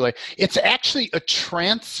reality overlay. It's actually a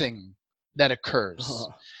trancing that occurs.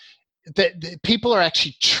 That people are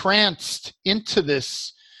actually tranced into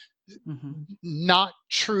this not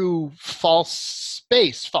true false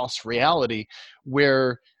space, false reality,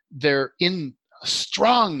 where they're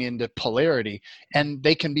strong into polarity, and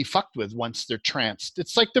they can be fucked with once they're tranced.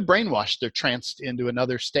 It's like the brainwash. They're tranced into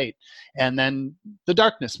another state, and then the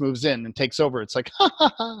darkness moves in and takes over. It's like,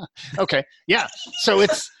 okay, yeah. So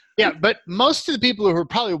it's, but most of the people who are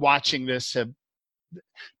probably watching this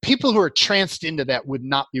people who are tranced into that would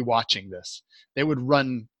not be watching this. They would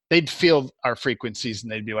run. They'd feel our frequencies,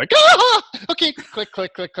 and they'd be like, okay, click,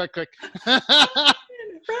 click, click, click, click.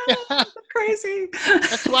 Crazy.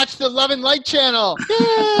 Let's watch the Love and Light channel.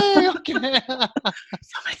 Yay! Okay.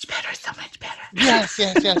 So much better.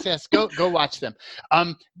 Yes. Go watch them.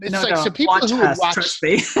 It's so people watch who us, watch. Trust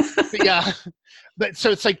me. But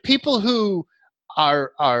so it's like people who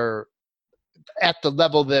are at the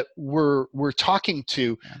level that we're talking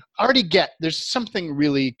to already get. There's something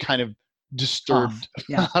really kind of disturbed.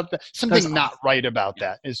 Something not right about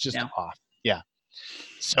that. It's just off. Yeah.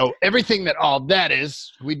 So everything that all that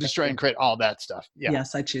is, we destroy and create all that stuff. Yeah.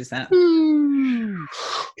 Yes, I choose that. And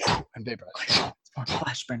vaporize.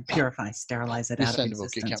 Flash burn, purify, sterilize it out of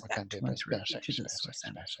existence. Back to the source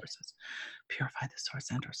and our sources. Purify the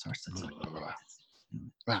source and our sources.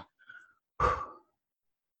 Wow.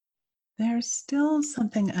 There's still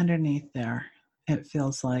something underneath there, it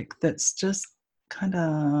feels like, that's just kind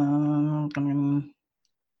of,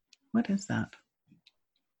 what is that?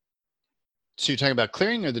 So you're talking about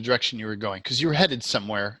clearing or the direction you were going? Because you were headed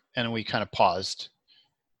somewhere and we kind of paused.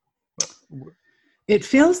 It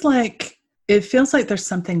feels like there's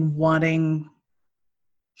something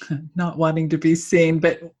not wanting to be seen,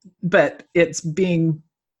 but it's being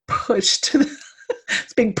pushed to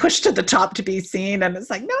the top to be seen, and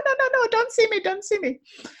it's like, no, don't see me.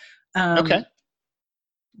 Okay.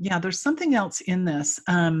 Yeah, there's something else in this,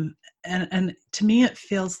 and to me, it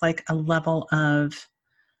feels like a level of.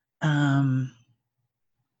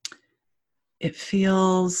 It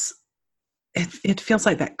feels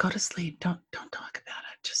like that. Go to sleep. Don't talk about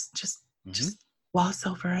it. Just gloss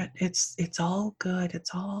over it. It's all good.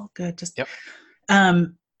 It's all good. Just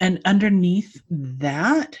and underneath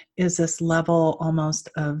that is this level almost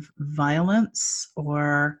of violence,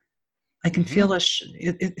 or I can feel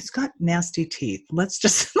it's got nasty teeth. Let's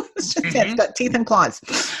just it's got teeth and claws.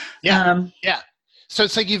 Yeah. So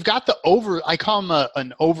it's like you've got I call them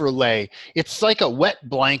an overlay. It's like a wet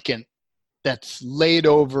blanket that's laid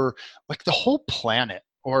over like the whole planet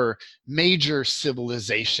or major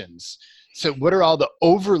civilizations. So what are all the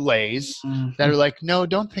overlays that are like, no,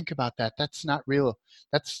 don't think about that. That's not real.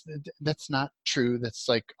 That's not true. That's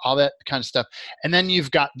like all that kind of stuff. And then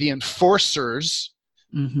you've got the enforcers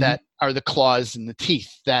that are the claws and the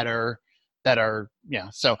teeth that are.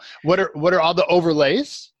 So what are all the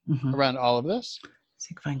overlays around all of this?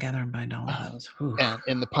 See if I can gather and bind all of those. And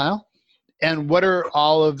in the pile. And what are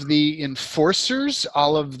all of the enforcers,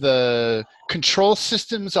 all of the control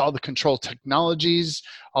systems, all the control technologies,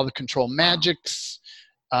 all the control magics,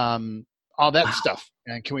 all that stuff?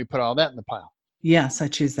 And can we put all that in the pile? Yes, I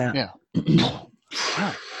choose that. Yeah.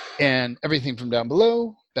 And everything from down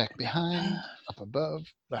below, back behind, up above,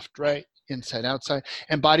 left, right, inside, outside.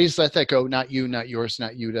 And bodies, let that go. Not you, not yours,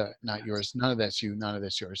 not you, not yours. None of that's you, none of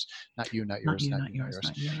that's yours. Not you, not yours, not yours.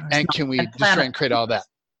 And can we destroy and create all that?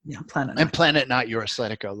 Yeah, planet. And planet, not yours.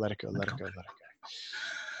 Let it go, let it go, let it go, let it go.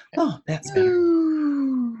 Oh, that's better.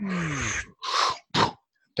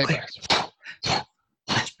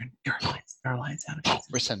 Sterilize out of it.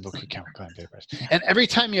 Resend vaporize. And every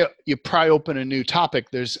time you pry open a new topic,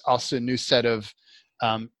 there's also a new set of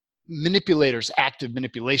manipulators, active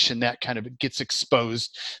manipulation, that kind of gets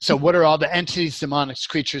exposed. So what are all the entities, demonics,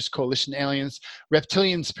 creatures, coalition aliens,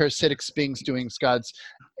 reptilians, parasitics, beings, doings, gods,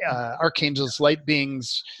 archangels, light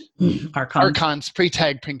beings, archons,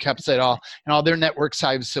 pre-tag, pre-encapsulate all, and all their networks,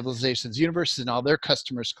 hives, civilizations, universes, and all their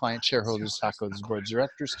customers, clients, shareholders, stockholders, boards,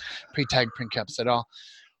 directors, pre-tag, pre-encapsulate all.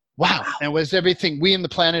 Wow. And was everything we in the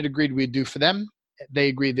planet agreed we'd do for them, they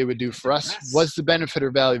agreed they would do for us? Yes. Was the benefit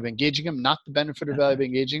or value of engaging them not the benefit or value of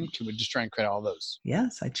engaging them? Can we just try and create all those?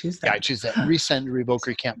 Yes, I choose that. Yeah, I choose that. Resend, revoke,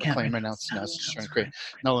 recant, reclaim, renounce, denounce, destroy, and create.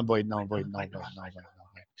 Null and void, null and void, null and void, null and void, null and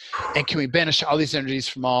void. And can we banish all these energies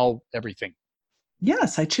from all everything?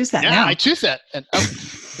 Yes, I choose that Yeah, now. I choose that. And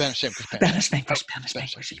banish vanquish, Banish, vanquish, banish,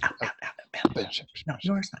 vanquish. Out. banish vanquish. No,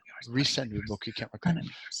 yours, not yours. Resend, revoke, recant, None reclaim. of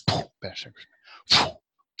yours. Banish vanquish.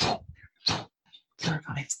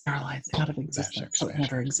 Purify, sterilize, out of existence. So it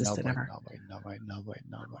never existed ever. Null void, null void, null void,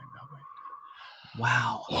 null void, null void.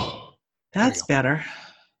 Wow. That's better.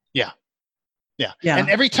 Yeah. Yeah. And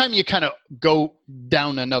every time you kind of go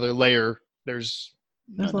down another layer, there's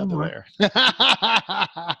a little another more. layer.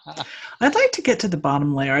 I'd like to get to the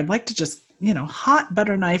bottom layer. I'd like to just, hot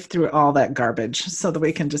butter knife through all that garbage so that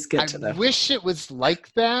we can just get to I the. wish it was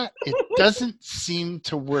like that. It doesn't seem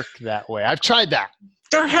to work that way. I've tried that.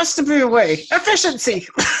 There has to be a way. Efficiency.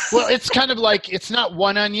 Well, it's kind of like, it's not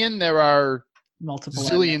one onion. There are Multiple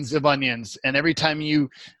zillions of onions. And every time you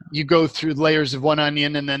go through layers of one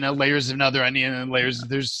onion and then layers of another onion and layers,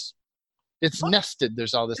 it's nested.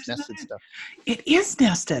 There's all this nested stuff. It is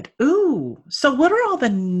nested. Ooh. So what are all the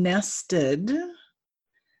nested?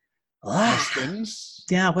 Nestings.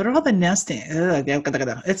 Yeah. What are all the nesting?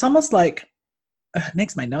 It's almost like, it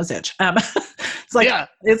makes my nose itch.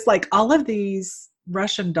 It's like all of these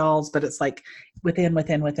Russian dolls, but it's like within, those.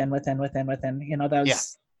 Yeah.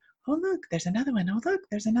 Oh, look, there's another one. Oh, look,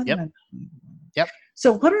 there's another one. Yep.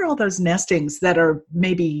 So what are all those nestings that are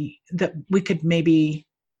maybe that we could maybe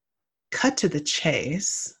cut to the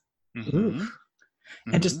chase and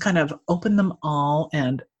just kind of open them all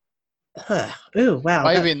and ooh, wow.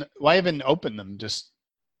 Why even open them? Just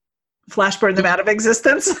flash burn them out of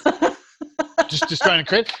existence. just trying to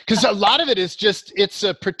create, because a lot of it is just, it's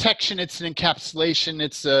a protection, it's an encapsulation,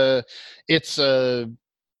 it's a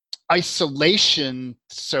isolation,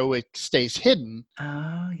 so it stays hidden.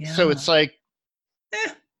 Oh yeah. So it's like,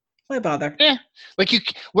 why bother? Like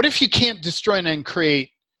what if you can't destroy and then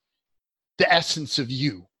create the essence of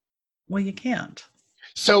you? Well, you can't.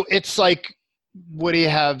 So it's like, what do you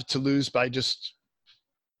have to lose by just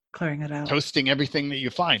clearing it out, toasting everything that you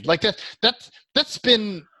find? Like that's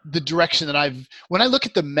been the direction that when I look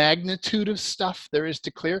at the magnitude of stuff there is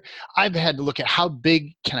to clear, I've had to look at how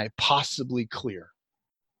big can I possibly clear.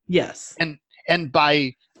 Yes. And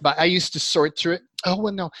by I used to sort through it. Oh,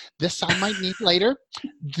 well, no, this I might need later.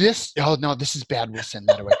 This, oh no, this is bad. We'll send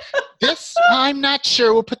that away. This, I'm not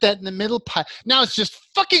sure. We'll put that in the middle pile. Now it's just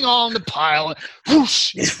fucking all in the pile.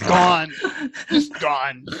 Whoosh, it's gone. Just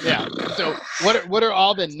gone. Yeah. So what are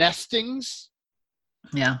all the nestings?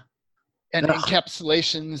 Yeah. And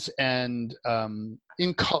encapsulations and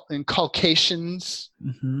inculcations.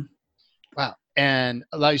 Mm-hmm. Wow. And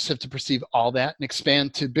allow yourself to perceive all that and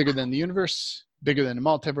expand to bigger than the universe, bigger than the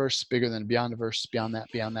multiverse, bigger than beyondiverse, beyond that,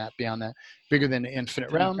 bigger than the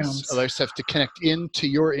infinite realms. Allow yourself to connect into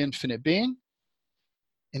your infinite being.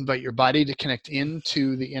 Invite your body to connect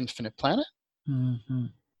into the infinite planet. Mm-hmm.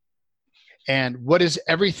 And what is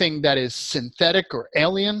everything that is synthetic or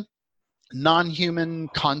alien, non-human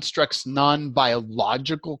constructs,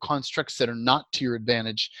 non-biological constructs that are not to your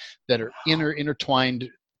advantage, that are intertwined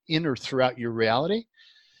throughout your reality?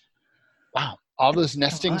 Wow. All those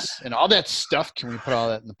nestings and all that stuff, can we put all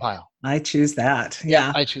that in the pile? I choose that.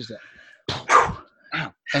 Yeah. I choose that.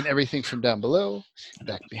 Wow. And everything from down below,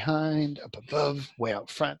 back behind, up above, way out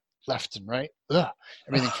front, left and right. Ugh.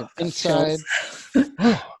 Everything from inside,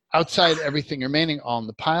 outside, everything remaining, all in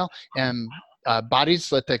the pile. And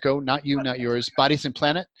bodies, let that go. Not you, not yours. Bodies and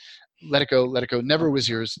planet, let it go, let it go. Never was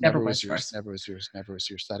yours, never was yours, never was yours, never was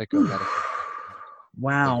yours. Let it go, let it go.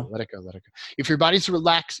 Wow. Let it go. If your body's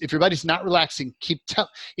relaxed, if your body's not relaxing,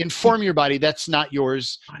 inform your body that's not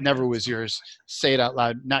yours, never was yours. Say it out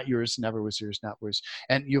loud. Not yours, never was yours, not yours.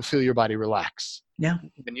 And you'll feel your body relax. Yeah.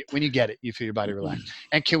 When you get it, you feel your body relax.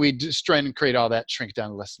 And can we destroy and create all that, shrink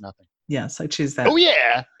down to less than nothing? Yes, I choose that. Oh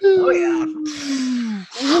yeah. Oh yeah.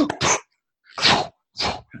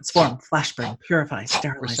 Transform, flash burn, purify,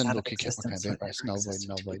 sterilize out of existence.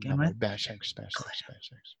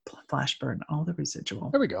 Flash burn, all the residual.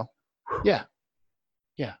 There we go. Yeah.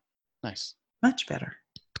 Yeah. Nice. Much better.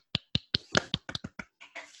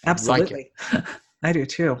 Absolutely. Like I do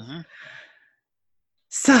too. Mm-hmm.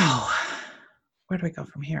 So where do we go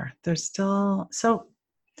from here? There's still, so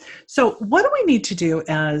what do we need to do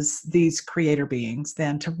as these creator beings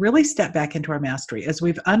then to really step back into our mastery as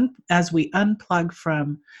we unplug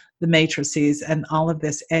from the matrices and all of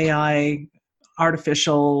this AI,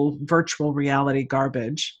 artificial, virtual reality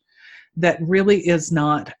garbage that really is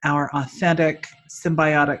not our authentic,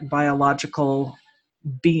 symbiotic, biological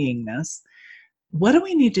beingness? What do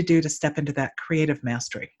we need to do to step into that creative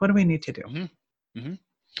mastery? What do we need to do? Mm-hmm. Mm-hmm.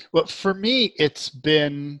 Well, for me, it's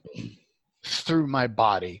been through my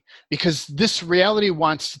body, because this reality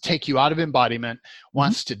wants to take you out of embodiment,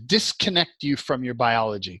 wants to disconnect you from your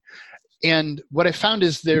biology. And what I found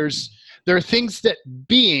is there are things that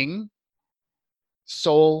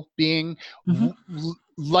soul being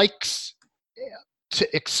likes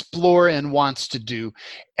to explore and wants to do.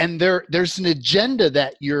 And there's an agenda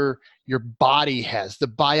that your body has, the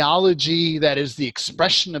biology that is the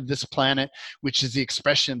expression of this planet, which is the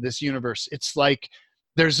expression of this universe. It's like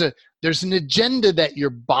there's an agenda that your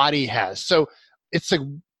body has. So it's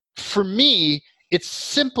for me, it's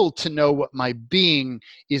simple to know what my being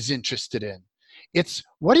is interested in. It's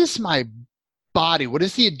what is my body? What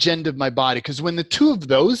is the agenda of my body? Because when the two of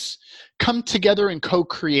those come together and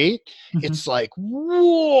co-create, it's like,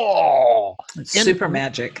 whoa. It's super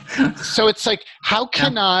magic. So it's like, how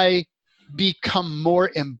can I become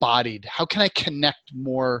more embodied? How can I connect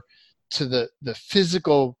more to the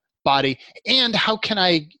physical body? And how can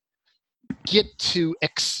I get to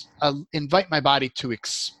invite my body to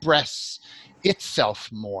express itself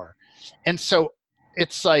more? And so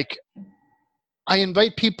it's like, I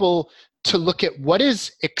invite people to look at what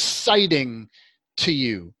is exciting to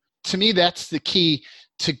you. To me, that's the key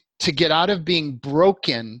to get out of being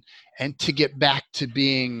broken and to get back to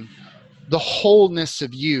being the wholeness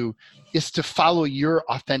of you, is to follow your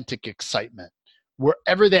authentic excitement,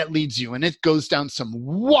 wherever that leads you. And it goes down some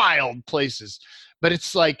wild places. But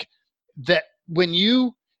it's like that when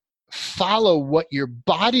you follow what your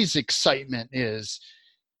body's excitement is,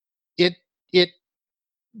 it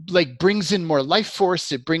like brings in more life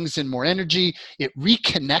force, it brings in more energy, it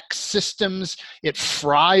reconnects systems, it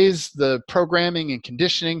fries the programming and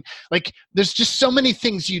conditioning. Like there's just so many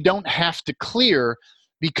things you don't have to clear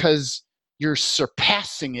because you're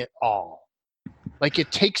surpassing it all. Like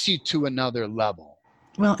it takes you to another level.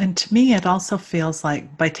 Well, and to me, it also feels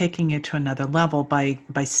like by taking you to another level, by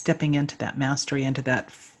stepping into that mastery, into that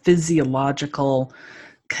physiological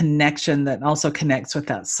connection that also connects with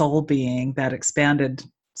that soul being, that expanded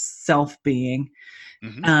self being,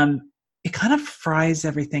 it kind of fries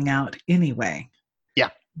everything out anyway. Yeah.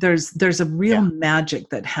 There's a real magic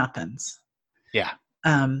that happens. Yeah.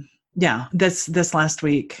 This last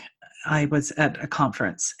week, I was at a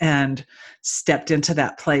conference and stepped into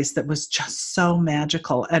that place that was just so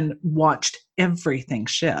magical and watched everything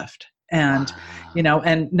shift. And,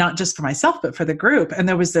 and not just for myself, but for the group. And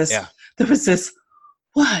there was this,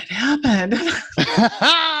 what happened?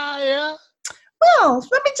 Yeah. Well,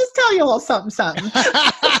 let me just tell you a little something.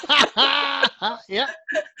 Yeah.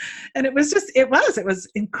 And it was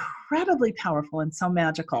incredibly powerful and so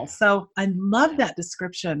magical. So I love that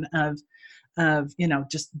description of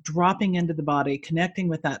just dropping into the body, connecting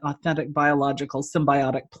with that authentic biological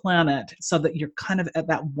symbiotic planet so that you're kind of at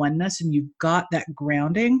that oneness and you've got that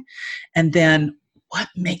grounding. And then what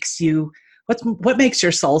makes your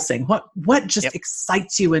soul sing? What just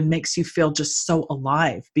excites you and makes you feel just so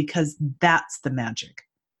alive? Because that's the magic.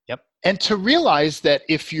 Yep. And to realize that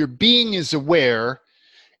if your being is aware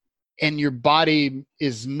and your body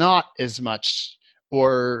is not as much,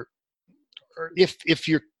 or if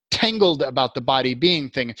you're tangled about the body being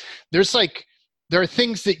thing, there are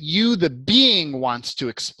things that you, the being, wants to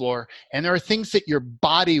explore, and there are things that your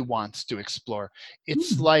body wants to explore.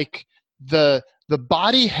 It's like the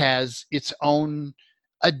body has its own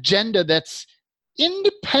agenda that's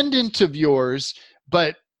independent of yours,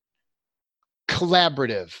 but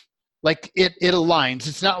collaborative. Like it aligns.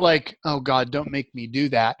 It's not like, oh God, don't make me do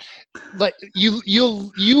that. Like you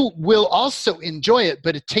will also enjoy it,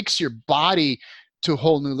 but it takes your body to a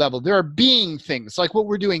whole new level. There are being things, like what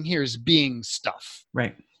we're doing here is being stuff.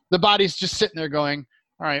 Right. The body's just sitting there going,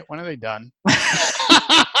 all right, when are they done?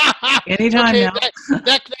 Anytime now.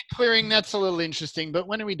 that clearing, that's a little interesting, but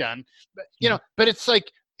when are we done? But, but it's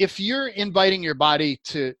like, if you're inviting your body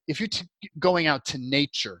to, if you're going out to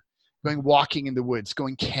nature, going walking in the woods,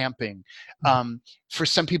 going camping. For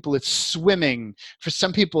some people, it's swimming. For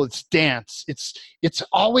some people, it's dance. There's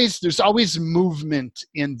always movement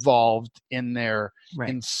involved in there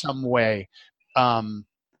in some way.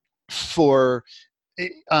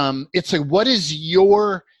 It's like, what is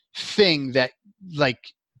your thing that like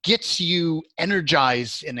gets you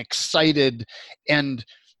energized and excited and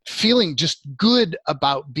feeling just good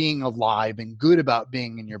about being alive and good about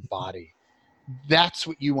being in your body. That's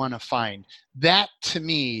what you want to find. That, to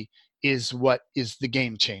me, is what is the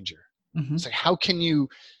game changer. Mm-hmm. It's like, how can you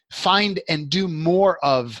find and do more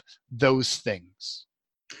of those things?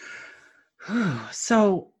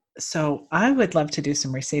 So I would love to do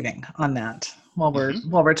some receiving on that while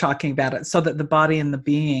we're talking about it, so that the body and the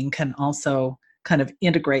being can also kind of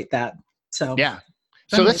integrate that. So yeah.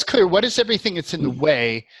 So let's clear, what is everything that's in the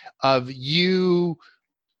way of you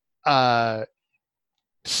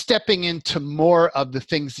stepping into more of the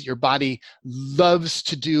things that your body loves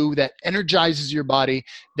to do, that energizes your body,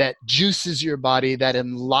 that juices your body, that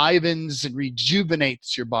enlivens and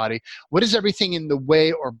rejuvenates your body? What is everything in the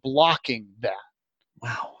way or blocking that?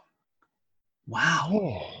 Wow.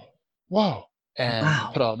 Whoa.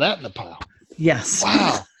 And put all that in the pile. Yes.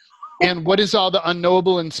 Wow. And what is all the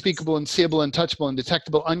unknowable, unspeakable, unseeable, untouchable,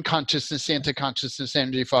 undetectable, unconsciousness, anti-consciousness,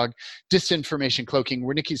 energy fog, disinformation, cloaking,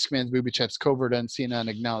 Wernicke's commands, booby traps, covert, unseen,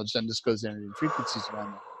 unacknowledged, undisclosed energy and frequencies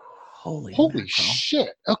around that? Holy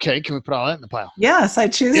shit. Okay, can we put all that in the pile? Yes, I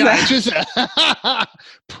choose that. I choose that.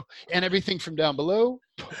 And everything from down below,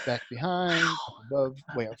 back behind, above,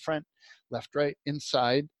 way up front, left, right,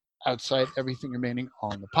 inside, outside, everything remaining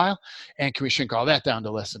all in the pile. And can we shrink all that down to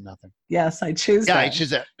less than nothing? Yes, I choose that. Yeah, I choose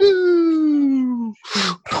that. Ooh.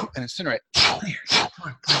 And incinerate.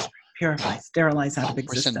 Purify, sterilize out of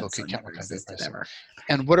existence.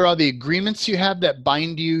 And what are all the agreements you have that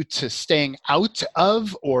bind you to staying out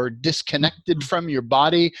of or disconnected from your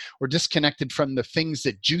body, or disconnected from the things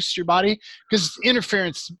that juice your body? Because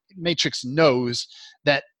interference matrix knows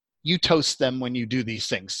that you toast them when you do these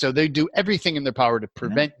things. So they do everything in their power to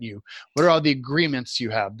prevent you. What are all the agreements you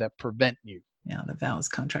have that prevent you? Yeah, the vows,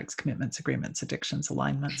 contracts, commitments, agreements, addictions,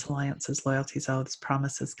 alignments, alliances, loyalties, oaths,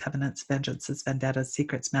 promises, covenants, vengeances, vendettas,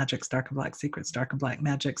 secrets, magics, dark and black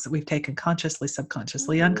magics that we've taken consciously,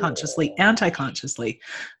 subconsciously, unconsciously, anti-consciously,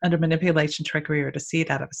 under manipulation, trickery, or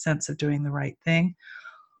deceit, out of a sense of doing the right thing.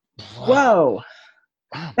 Whoa.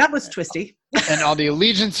 That was twisty. And all the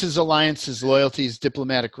allegiances, alliances, loyalties,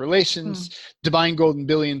 diplomatic relations, divine golden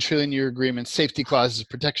billion trillion year agreements, safety clauses,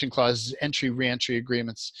 protection clauses, entry, re-entry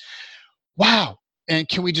agreements. Wow. And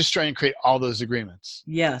can we just try and create all those agreements?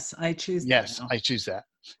 Yes, I choose that. Yes, I choose that.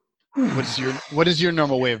 What is your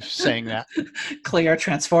normal way of saying that? Clear,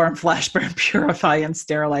 transform, flash burn, purify, and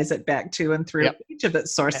sterilize it back to and through each of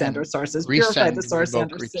its source and or sources. Purify the source and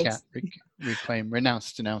reclaim,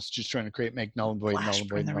 renounce, denounce, just trying to create, make null and void, null and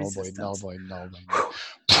void, null and void, null and void, null and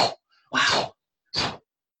void.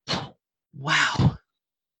 Wow.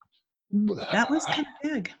 That was kind of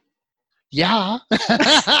big. Yeah.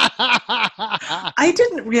 I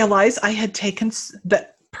didn't realize I had taken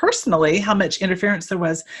that personally, how much interference there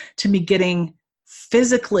was to me getting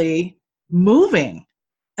physically moving.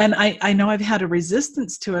 And I know I've had a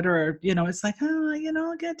resistance to it, or, it's like,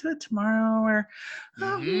 I'll get to it tomorrow, or,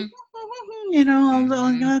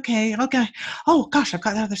 okay. Oh gosh, I've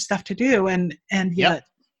got other stuff to do. And yet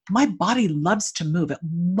my body loves to move. It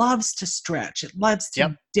loves to stretch. It loves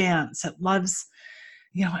to dance. It loves,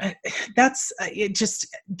 I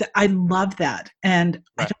love that. And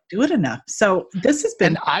I don't do it enough. So this has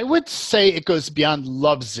been. And I would say it goes beyond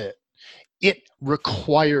loves it. It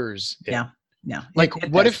requires it. Yeah. Like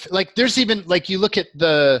what if, like, there's even, like, you look at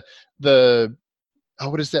the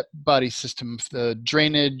what is that body system? The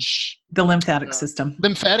drainage. The lymphatic system.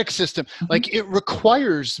 Like, it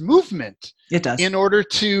requires movement. It does. In order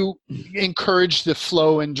to encourage the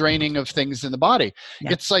flow and draining of things in the body.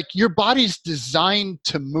 Yeah. It's like your body's designed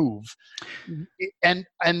to move. And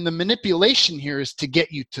the manipulation here is to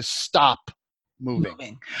get you to stop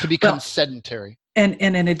moving. To become sedentary. And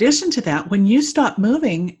in addition to that, when you stop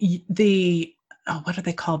moving, what are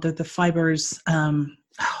they called? The fibers,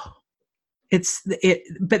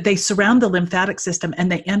 but they surround the lymphatic system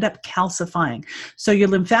and they end up calcifying. So your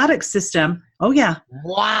lymphatic system,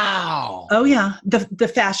 wow.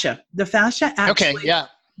 The fascia actually,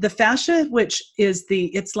 the fascia, which is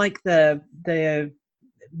it's like the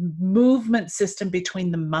movement system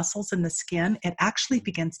between the muscles and the skin, it actually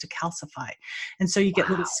begins to calcify. And so you get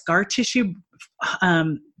little scar tissue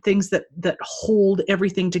things that hold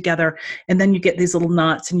everything together. And then you get these little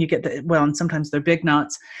knots, and you get and sometimes they're big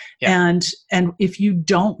knots. Yeah. And if you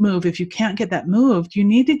don't move, if you can't get that moved, you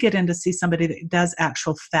need to get in to see somebody that does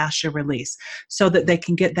actual fascia release so that they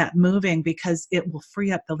can get that moving, because it will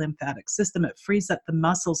free up the lymphatic system. It frees up the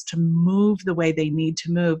muscles to move the way they need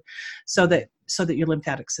to move so that your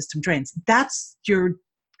lymphatic system drains. That's your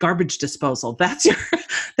garbage disposal.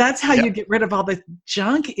 That's how you get rid of all the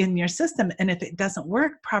junk in your system. And if it doesn't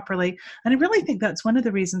work properly, and I really think that's one of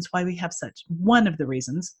the reasons why we have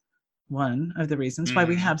why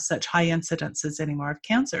we have such high incidences anymore of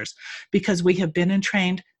cancers, because we have been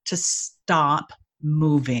trained to stop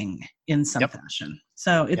moving in some fashion.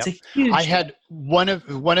 So it's a huge. I had one of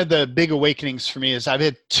the big awakenings for me is I've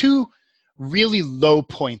had two really low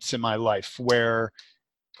points in my life where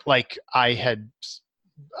like I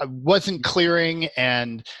wasn't clearing,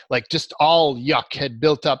 and like just all yuck had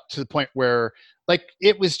built up to the point where like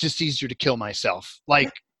it was just easier to kill myself.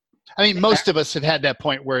 Like, I mean, most of us have had that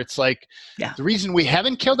point where it's like, the reason we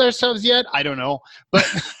haven't killed ourselves yet, I don't know, but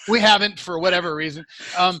we haven't for whatever reason.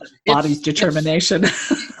 Body's determination.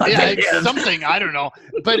 It's something, I don't know.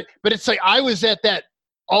 But it's like I was at that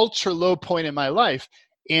ultra low point in my life,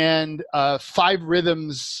 and Five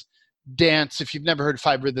Rhythms dance. If you've never heard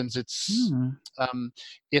Five Rhythms, it's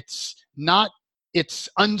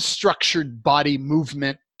unstructured body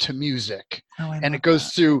movement to music. And it goes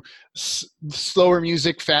through slower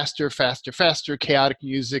music, faster, chaotic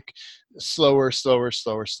music, slower,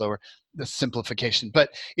 the simplification. But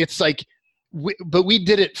it's like, we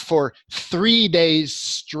did it for 3 days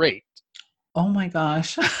straight. Oh my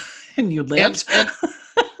gosh. And you lived.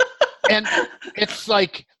 And it's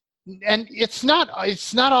like, and it's not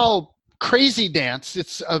all crazy dance.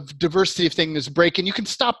 It's a diversity of things, break, and you can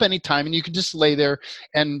stop anytime and you can just lay there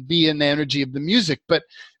and be in the energy of the music. But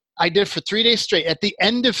I did it for 3 days straight. At the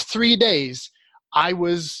end of 3 days, I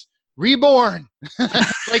was reborn.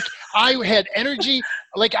 Like I had energy.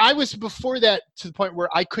 Like I was before that to the point where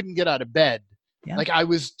I couldn't get out of bed. Yeah. Like I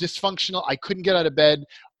was dysfunctional. I couldn't get out of bed.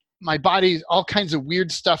 My body, all kinds of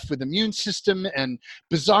weird stuff with immune system and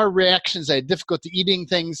bizarre reactions. I had difficulty eating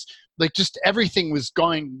things. Like just everything was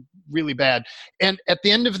going really bad. And at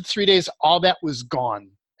the end of the 3 days, all that was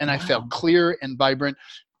gone. And I felt clear and vibrant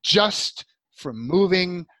just from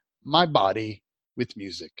moving my body with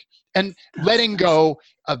music and letting go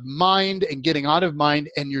of mind and getting out of mind.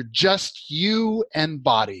 And you're just you and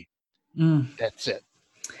body. That's it.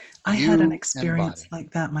 I had an experience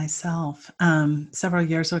like that myself. Several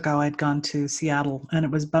years ago, I'd gone to Seattle and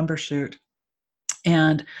it was Bumbershoot.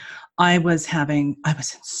 And I was in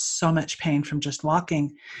so much pain from just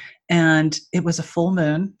walking. And it was a full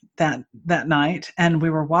moon that night. And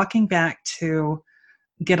we were walking back to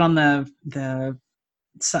get on not the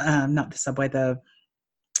subway, the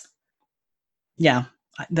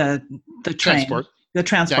train, the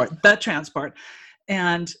transport.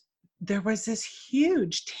 And there was this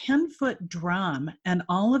huge 10-foot drum and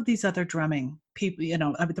all of these other drumming people,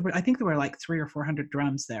 I think there were like 300 or 400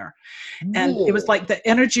 drums there. And it was like the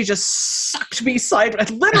energy just sucked me sideways,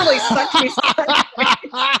 literally sucked me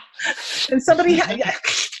sideways. And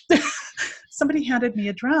somebody handed me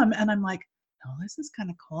a drum and I'm like, oh, this is kind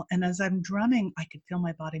of cool. And as I'm drumming, I could feel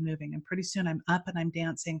my body moving. And pretty soon I'm up and I'm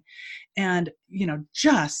dancing. And,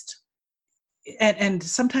 and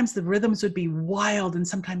sometimes the rhythms would be wild and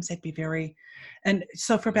sometimes they'd be and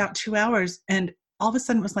so for about 2 hours, and all of a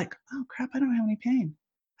sudden it was like, oh crap, I don't have any pain.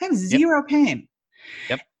 I have zero pain.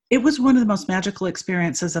 Yep. It was one of the most magical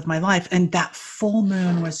experiences of my life. And that full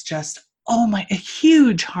moon was just, a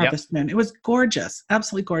huge harvest moon. It was gorgeous,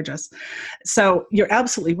 absolutely gorgeous. So you're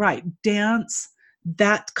absolutely right. Dance,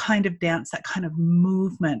 that kind of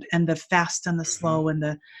movement and the fast and the slow and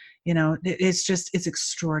the, it's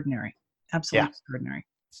extraordinary. Absolutely extraordinary.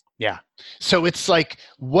 Yeah. So it's like,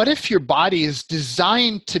 what if your body is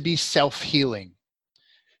designed to be self-healing,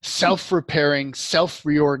 self-repairing,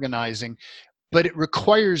 self-reorganizing, but it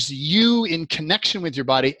requires you in connection with your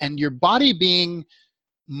body and your body being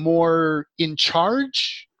more in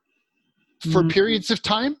charge for periods of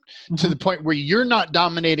time to the point where you're not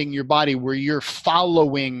dominating your body, where you're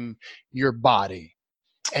following your body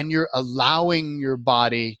and you're allowing your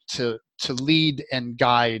body to lead and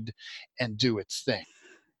guide and do its thing.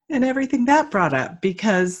 And everything that brought up,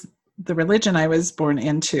 because the religion I was born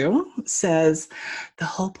into says the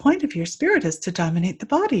whole point of your spirit is to dominate the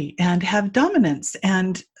body and have dominance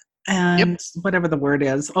and whatever the word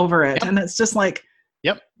is over it. And it's just like,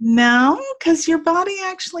 no, because your body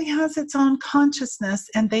actually has its own consciousness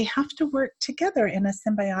and they have to work together in a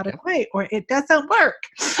symbiotic way or it doesn't work.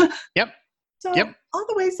 So all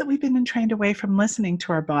the ways that we've been trained away from listening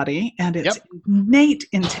to our body and its innate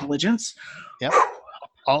intelligence.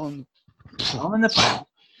 All in the pile.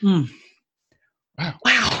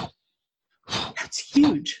 Wow. That's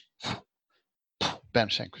huge.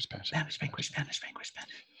 Banish, vanquish, banish. Banish, vanquish, banish, vanquish,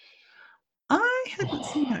 banish. I hadn't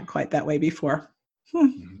seen that quite that way before.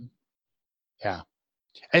 Yeah.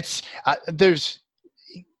 It's, there's,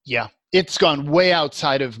 Yeah, it's gone way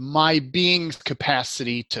outside of my being's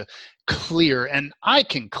capacity to clear, and I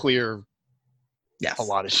can clear a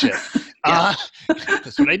lot of shit.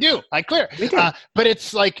 That's what I do. I clear. But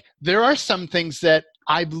it's like there are some things that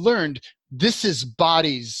I've learned. This is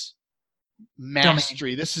body's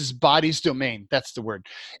mastery. This is body's domain. That's the word.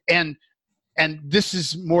 And this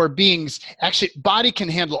is more beings. Actually, body can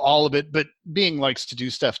handle all of it, but being likes to do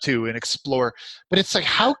stuff too and explore. But it's like,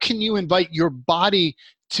 how can you invite your body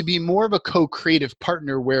to be more of a co-creative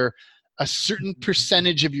partner where a certain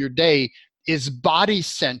percentage of your day is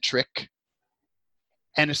body-centric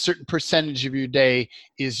and a certain percentage of your day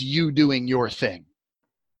is you doing your thing?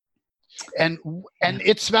 And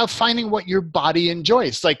it's about finding what your body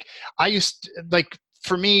enjoys. Like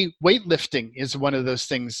for me, weightlifting is one of those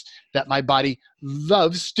things that my body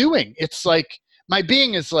loves doing. It's like my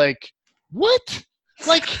being is like, what?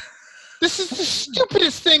 Like, this is the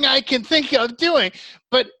stupidest thing I can think of doing.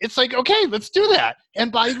 But it's like, okay, let's do that.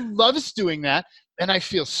 And body loves doing that. And I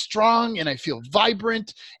feel strong and I feel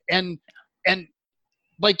vibrant and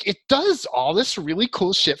like it does all this really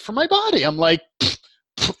cool shit for my body. I'm like,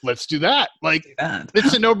 let's do that. Like,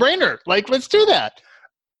 it's a no-brainer. Like, let's do that.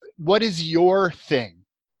 What is your thing?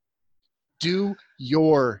 Do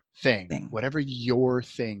your thing. Whatever your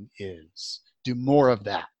thing is. Do more of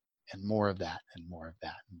that and more of that and more of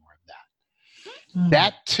that and more of that.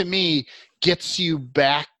 That, to me, gets you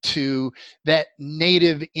back to that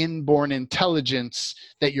native inborn intelligence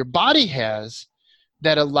that your body has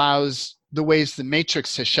that allows the ways the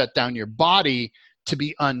Matrix has shut down your body to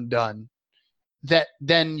be undone. That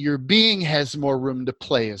then your being has more room to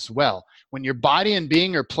play as well. When your body and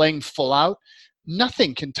being are playing full out,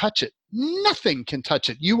 nothing can touch it. Nothing can touch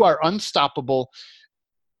it. You are unstoppable.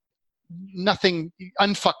 Nothing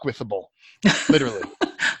unfuckwithable, literally.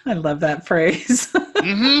 I love that phrase.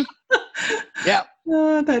 Mm-hmm. Yeah.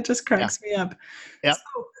 Oh, that just cracks me up. Yeah.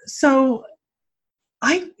 So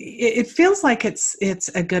it feels like it's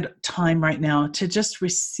a good time right now to just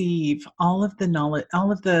receive all of the knowledge,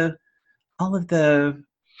 all of the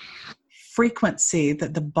frequency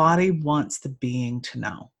that the body wants the being to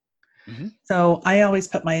know. Mm-hmm. So I always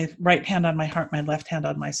put my right hand on my heart, my left hand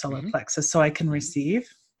on my solar plexus so I can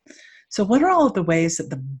receive. So what are all of the ways that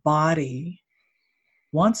the body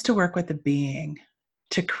wants to work with the being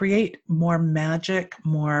to create more magic,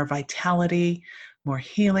 more vitality, more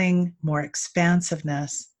healing, more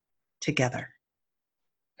expansiveness together?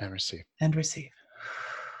 And receive. And receive.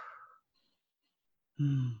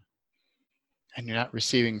 And you're not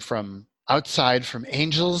receiving from outside, from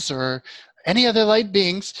angels or any other light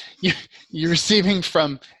beings. You're receiving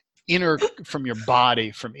from your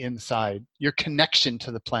body, from inside. Your connection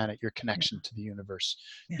to the planet, your connection to the universe,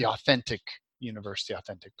 the authentic universe, the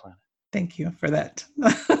authentic planet. Thank you for that.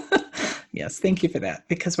 Yes, thank you for that.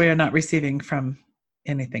 Because we are not receiving from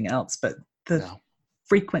anything else but the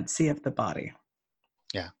frequency of the body.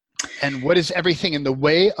 Yeah. And what is everything in the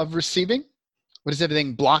way of receiving? What is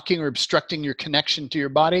everything blocking or obstructing your connection to your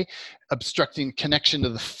body, obstructing connection to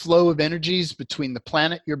the flow of energies between the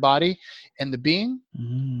planet, your body, and the being?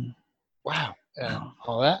 Wow.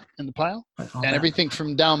 All that in the pile? And everything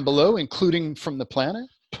from down below, including from the planet,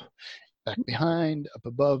 back behind, up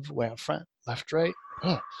above, way out front, left, right.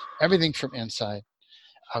 Everything from inside,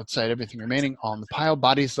 outside, everything remaining, all in the pile.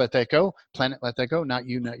 Bodies, let that go. Planet, let that go. Not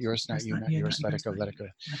you, not yours, not you, not yours. Let it go, let it go.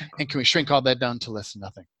 And can we shrink all that down to less than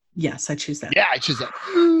nothing? Yes, I choose that. Yeah, I choose that.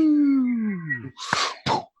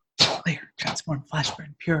 Clear, transform, flash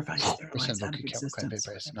burn, purify, sterilize out of existence.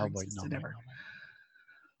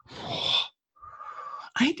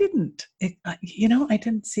 I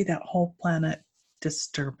didn't see that whole planet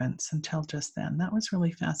disturbance until just then. That was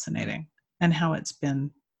really fascinating, and how it's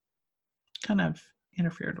been kind of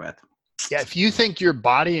interfered with. Yeah, if you think your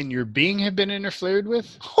body and your being have been interfered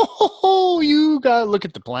with, you gotta look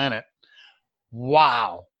at the planet.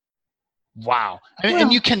 Wow.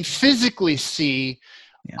 And you can physically see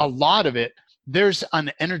a lot of it. There's on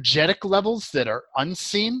energetic levels that are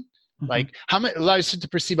unseen. Like how much allows you to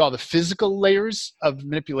perceive all the physical layers of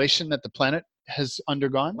manipulation that the planet has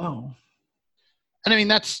undergone. Oh. And I mean,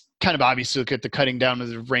 that's kind of obvious to look at the cutting down of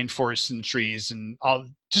the rainforests and trees and all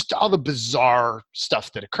the bizarre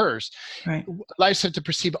stuff that occurs. Right. Allows you to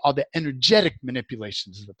perceive all the energetic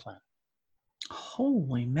manipulations of the planet.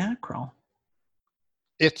 Holy mackerel.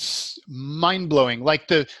 It's mind-blowing. Like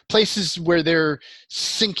the places where they're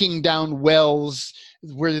sinking down wells,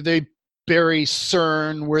 where they bury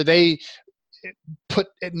CERN, where they put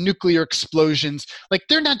nuclear explosions. Like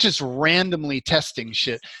they're not just randomly testing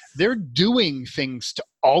shit. They're doing things to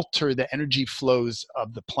alter the energy flows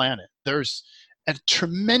of the planet. There's a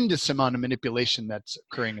tremendous amount of manipulation that's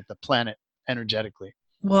occurring at the planet energetically.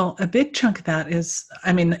 Well, a big chunk of that is,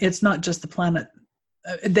 I mean, it's not just the planet.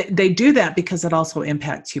 They do that because it also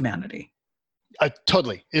impacts humanity.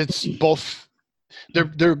 Totally. It's both.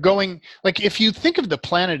 They're going, like, if you think of the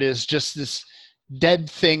planet as just this dead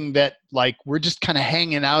thing that, like, we're just kind of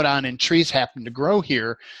hanging out on and trees happen to grow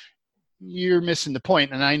here, you're missing the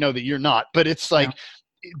point. And I know that you're not, but it's like,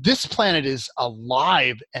 this planet is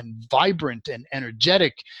alive and vibrant and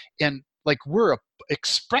energetic, and like we're a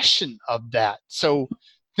expression of that. So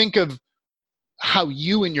think of how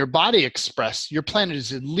you and your body express. Your planet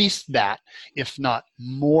is at least that, if not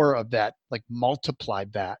more of that, like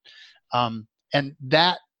multiplied that. And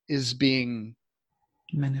that is being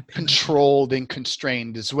controlled and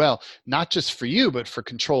constrained as well, not just for you, but for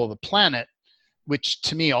control of the planet, which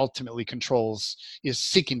to me ultimately is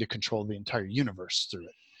seeking to control the entire universe through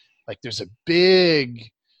it. Like there's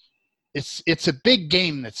it's a big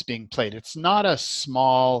game that's being played. It's not a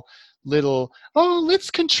small little, let's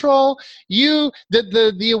control you,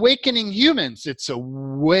 the awakening humans. It's a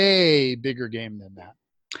way bigger game than that.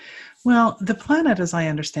 Well, the planet, as I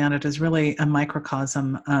understand it, is really a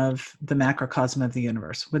microcosm of the macrocosm of the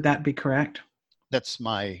universe. Would that be correct? That's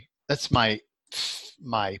my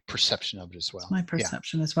perception of it as well. That's my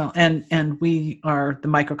perception as well. And we are the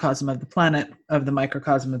microcosm of the planet, of the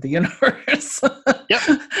microcosm of the universe.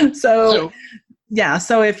 Yep. So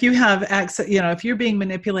if you have access, if you're being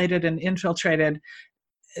manipulated and infiltrated,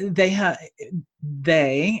 they have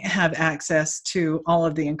access to all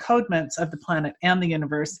of the encodements of the planet and the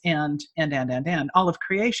universe and all of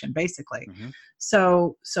creation, basically. Mm-hmm.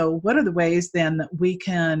 So what are the ways then that we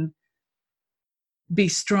can be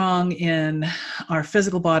strong in our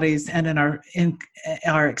physical bodies and in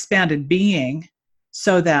our expanded being,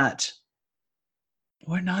 so that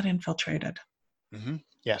we're not infiltrated? Mm-hmm.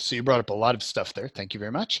 Yeah. So you brought up a lot of stuff there. Thank you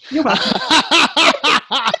very much. You're welcome.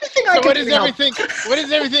 So what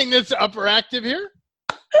is everything that's upper active here?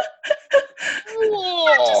 Whoa.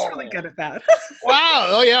 We're just really good at that. Wow.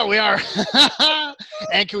 Oh yeah, we are.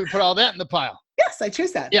 And can we put all that in the pile? Yes, I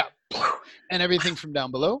choose that. Yeah. And everything from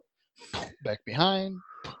down below, back behind,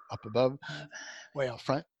 up above, way out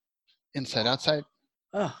front, inside, outside.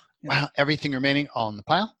 Oh, yeah. Wow. Everything remaining all in the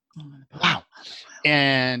pile. Wow.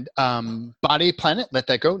 And body, planet, let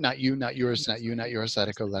that go. Not you, not yours, not you, not yours. Let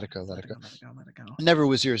it go, let it go, let it go. Never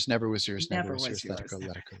was yours, never was yours, never was yours. Let it go,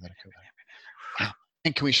 let it go, let it go. Wow.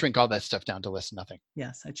 And can we shrink all that stuff down to less than nothing?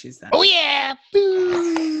 Yes, I choose that. Oh yeah.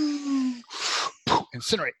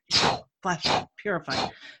 Incinerate. Flash, purify,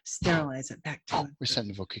 sterilize it back to it. Reset,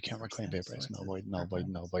 invoke, can't reclaim, vaporize, null, void, null, void,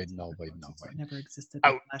 null, void, null, void, null, void. Never existed.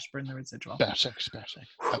 Out. Flash, burn the residual. Bash X, bash X.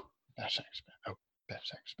 Out. Bash X, out.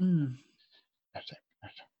 Bash X. Bash X.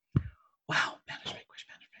 Wow. Banish, vanquish,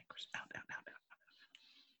 out.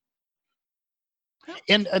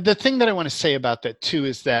 And the thing that I want to say about that too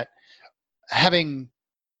is that having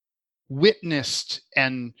witnessed,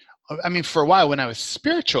 and I mean, for a while when I was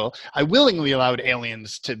spiritual, I willingly allowed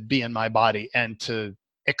aliens to be in my body and to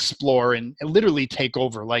explore and literally take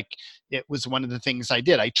over. Like, it was one of the things I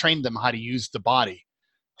did. I trained them how to use the body.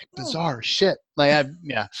 Like, bizarre shit. Like, and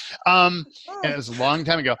it was a long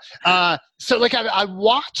time ago. So like I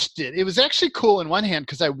watched it. It was actually cool in one hand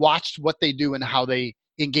because I watched what they do and how they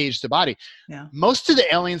engage the body. Yeah. Most of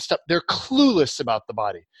the alien stuff, they're clueless about the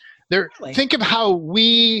body. Really? Think of how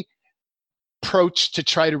we approach to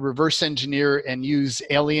try to reverse engineer and use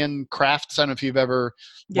alien crafts. I don't know if you've ever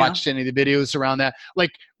watched any of the videos around that.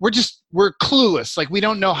 Like, we're clueless. Like, we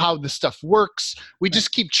don't know how the stuff works. We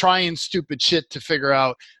just keep trying stupid shit to figure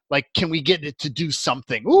out, like, can we get it to do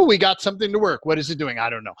something? Ooh, we got something to work. What is it doing?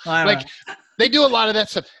 I don't know. They do a lot of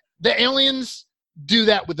that stuff. The aliens do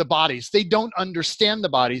that with the bodies. They don't understand the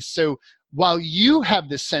bodies. So while you have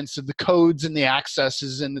this sense of the codes and the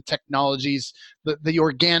accesses and the technologies, the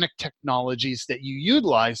organic technologies that you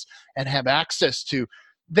utilize and have access to,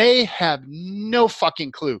 they have no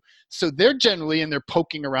fucking clue. So they're generally, and they're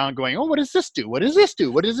poking around going, oh, what does this do? What does this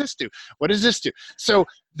do? What does this do? What does this do? So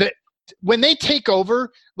when they take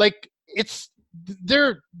over, like,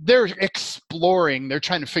 they're exploring, they're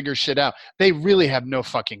trying to figure shit out. They really have no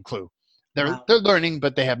fucking clue. They're learning,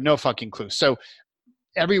 but they have no fucking clue. So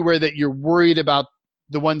everywhere that you're worried about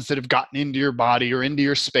the ones that have gotten into your body or into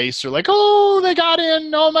your space, or like, oh, they got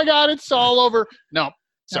in, oh my God, it's all over. No,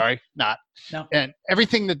 sorry, not. No. And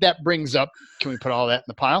everything that brings up, can we put all that in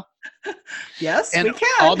the pile? Yes, and we can.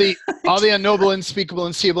 all the unknowable, unspeakable,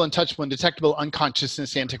 unseeable, untouchable, undetectable,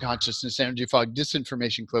 unconsciousness, anti-consciousness, energy fog,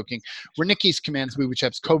 disinformation cloaking were Nikki's commands,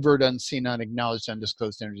 Weewichep's covert, unseen, unacknowledged,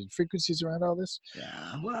 undisclosed energy and frequencies around all this.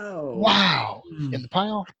 Yeah. Whoa. Wow. In the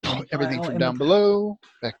pile, everything from down below,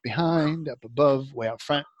 back behind, up above, way out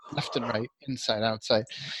front, left and right, inside, outside.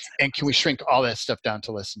 And can we shrink all that stuff down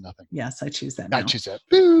to less than nothing? Yes, I choose that now. I choose that.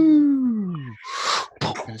 Boom.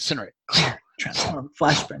 And incinerate. Transform,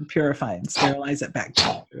 flash burn, purify, and sterilize it back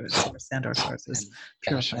to its source and our sources.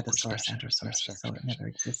 Purify the source and our sources so it never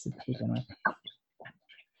existed to begin with.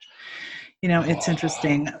 You know, it's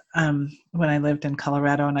interesting. When I lived in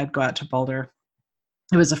Colorado and I'd go out to Boulder,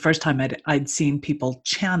 it was the first time I'd seen people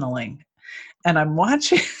channeling. And I'm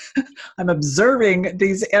watching, I'm observing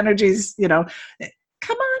these energies, you know,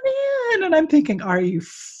 come on in. And I'm thinking, are you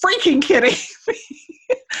freaking kidding me?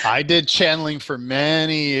 I did channeling for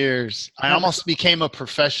many years. I almost became a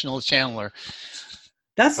professional channeler.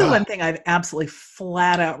 That's the one thing I've absolutely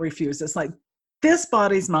flat out refused. It's like, this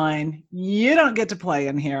body's mine. You don't get to play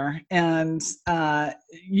in here. And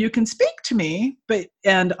you can speak to me,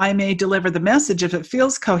 and I may deliver the message if it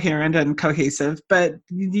feels coherent and cohesive, but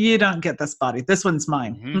you don't get this body. This one's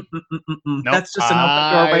mine. Mm-hmm. Nope. That's just an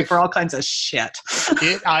open doorway for all kinds of shit.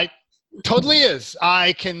 I totally is.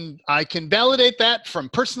 I can validate that from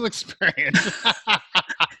personal experience.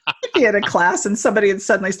 Be at a class and somebody would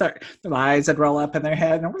suddenly start, their eyes would roll up in their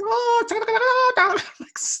head, and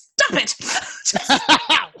like, stop it!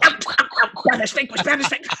 Banish, vanquish, banish,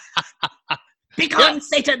 vanquish. Be gone,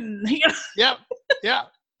 Satan! Yeah.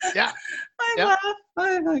 I laugh.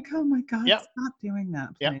 I'm like, oh my God, stop doing that.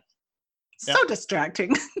 So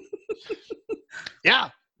distracting. Yeah.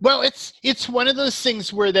 Well, it's one of those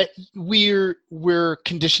things where that we're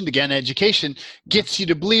conditioned, again, education gets you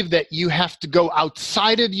to believe that you have to go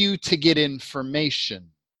outside of you to get information.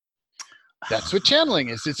 That's what channeling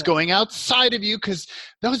is. It's going outside of you because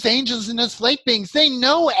those angels and those light beings, they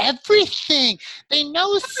know everything. They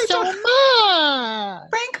know so much.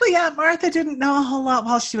 Frankly, Aunt Martha didn't know a whole lot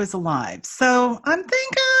while she was alive. So I'm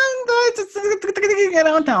thinking,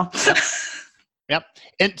 no. Yep.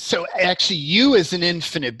 And so actually you as an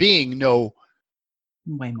infinite being know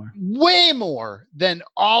way more than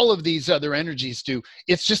all of these other energies do.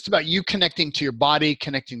 It's just about you connecting to your body,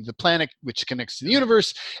 connecting to the planet, which connects to the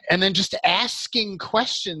universe, and then just asking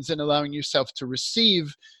questions and allowing yourself to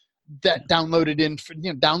receive that downloading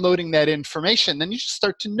that information. Then you just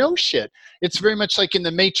start to know shit. It's very much like in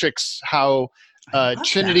the Matrix, how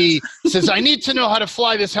Trinity says, I need to know how to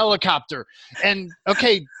fly this helicopter. And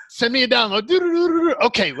okay, send me a download.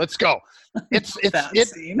 Okay, let's go. That's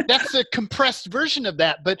a compressed version of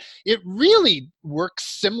that, but it really works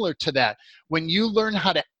similar to that. When you learn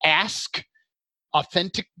how to ask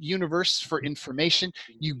authentic universe for information,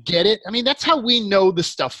 you get it. I mean, that's how we know the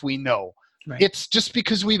stuff we know. Right. It's just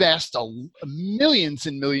because we've asked millions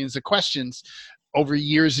and millions of questions over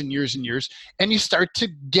years and years and years, and you start to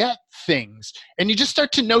get things, and you just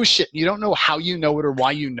start to know shit. You don't know how you know it or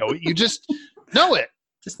why you know it. You just know it.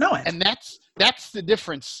 Just know it. And that's the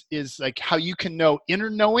difference, is like how you can know inner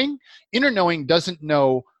knowing. Inner knowing doesn't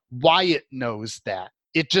know why it knows that.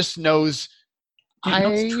 It just knows,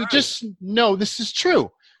 I just know this is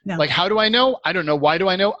true. No. Like, how do I know? I don't know. Why do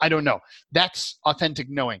I know? I don't know. That's authentic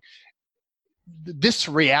knowing. This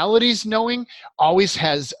reality's knowing always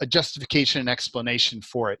has a justification and explanation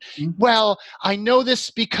for it. Mm-hmm. Well, I know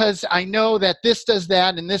this because I know that this does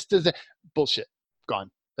that and this does that. Bullshit.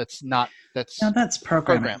 Gone. That's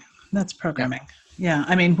programming. That's programming. Yeah.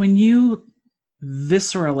 I mean, when you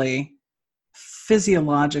viscerally,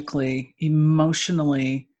 physiologically,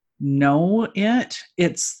 emotionally know it,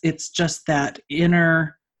 it's just that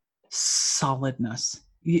inner solidness.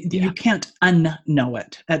 You can't unknow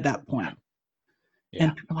it at that point. Yeah.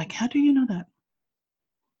 And people are like, how do you know that?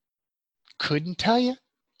 Couldn't tell you.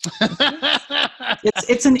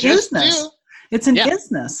 It's an isness. It's an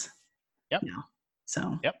isness. Yep. Yeah.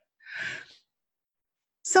 So. Yep.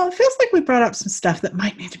 So it feels like we brought up some stuff that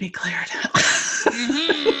might need to be cleared.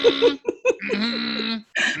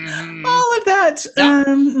 All of that.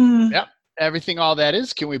 Yep. Yep. Everything, all that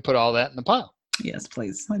is. Can we put all that in the pile? Yes,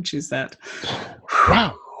 please. I'd choose that.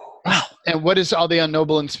 Wow. Wow. And what is all the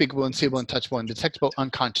unknowable, unspeakable, unseeable, untouchable, undetectable,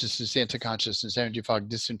 unconsciousness, anti-consciousness, energy fog,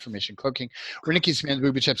 disinformation, cloaking, were Nikki's commands,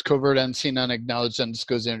 Weewichep's covert, unseen, unacknowledged,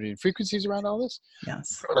 undisclosed energy and frequencies around all this?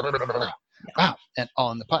 Yes. Wow. And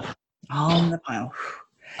all in the pile. All in the pile.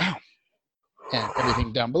 Wow. And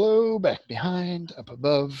everything down below, back behind, up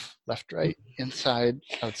above, left, right, inside,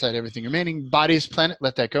 outside, everything remaining. Bodies, planet,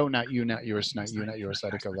 let that go. Not you, not yours, not you, not yours.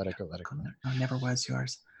 Let it go, let it go, let it go. No, never was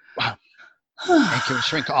yours. Wow. And can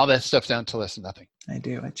shrink all that stuff down to less than nothing. I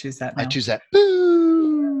do. I choose that now. I choose that.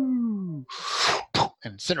 Boo!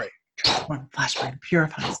 And incinerate. Flashburn,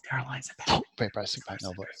 purify, sterilize, and Purify the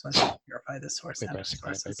source out of the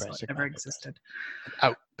source that never existed.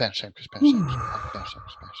 Out. Banish, vanquish, banish, vanquish.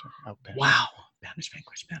 Out. Wow. Banish,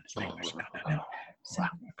 vanquish. No.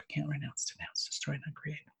 Can't renounce, denounce, destroy, and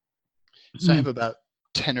uncreate. So I have about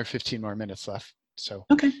 10 or 15 more minutes left. So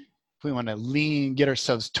if we want to get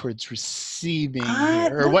ourselves towards receiving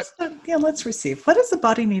here, or what? Let's receive. What does the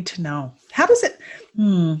body need to know? How does it?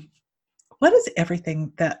 What is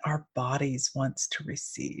everything that our bodies wants to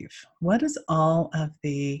receive? What are all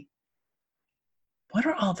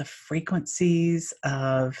the frequencies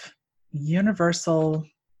of universal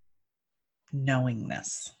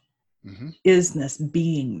knowingness, isness,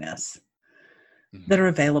 beingness that are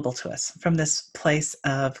available to us from this place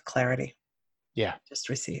of clarity? Yeah. Just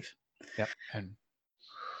receive. Yep. And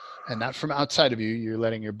not from outside of you, you're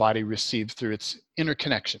letting your body receive through its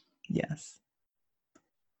interconnection. Yes.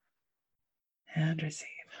 And receive.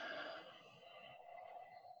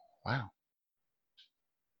 Wow.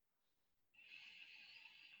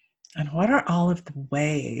 And what are all of the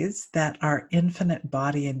ways that our infinite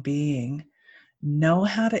body and being know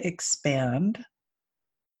how to expand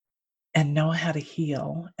and know how to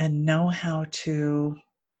heal and know how to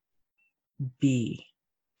be,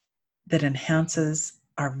 that enhances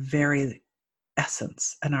our very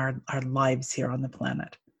essence and our lives here on the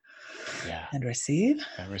planet? Yeah. And receive.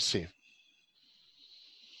 And receive.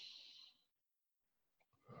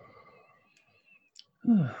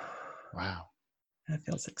 Wow. That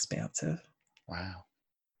feels expansive. Wow.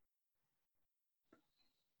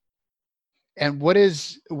 And what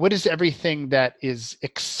is everything that is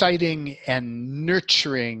exciting and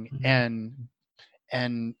nurturing and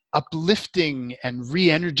uplifting and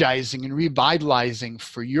re-energizing and revitalizing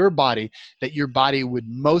for your body, that your body would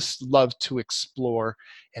most love to explore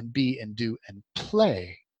and be and do and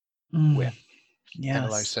play with? Yes. And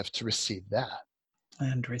allow yourself to receive that.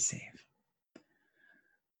 And receive.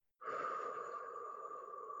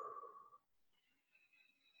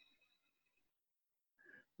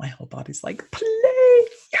 My whole body's like, play.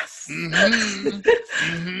 Yes.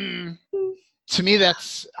 To me,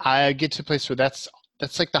 I get to a place where that's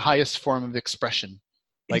like the highest form of expression.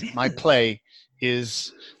 Like my play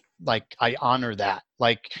is like, I honor that.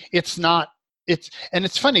 Like it's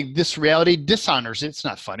funny. This reality dishonors it. It's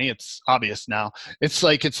not funny. It's obvious now. It's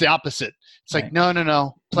like, it's the opposite. It's like,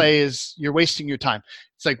 no. Play is, you're wasting your time.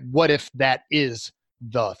 It's like, what if that is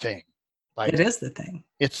the thing? Like, it is the thing.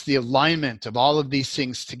 It's the alignment of all of these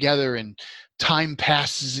things together, and time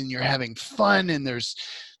passes and you're having fun and there's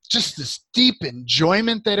just this deep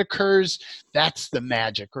enjoyment that occurs. That's the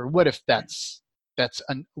magic. Or what if that's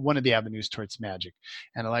one of the avenues towards magic?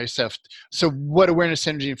 And allow yourself. So what awareness,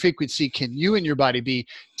 energy, and frequency can you and your body be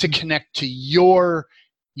to connect to your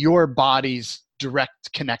body's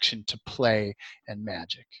direct connection to play and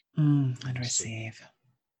magic? And receive.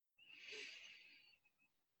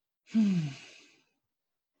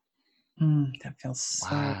 That feels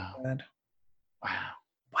so good.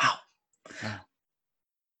 Wow.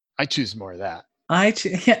 I choose more of that.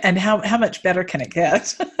 And how much better can it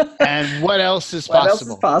get? And what else is possible? What else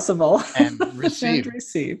is possible? And receive. And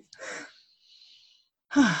receive.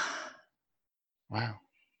 Wow.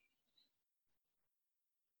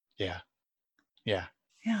 Yeah.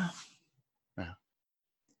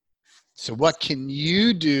 So what can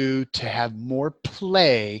you do to have more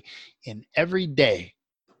play in every day?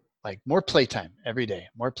 Like more playtime every day,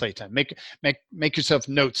 more playtime. Make yourself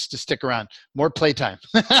notes to stick around. More playtime.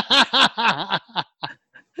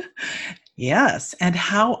 Yes. And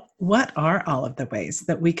what are all of the ways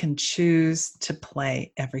that we can choose to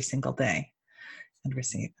play every single day and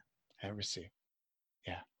receive? And receive.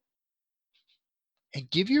 Yeah. And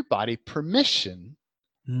give your body permission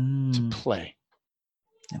to play.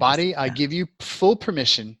 Body, I give you full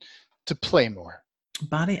permission to play more.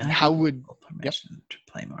 Body, I how give would you full permission to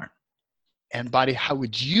play more. And body, how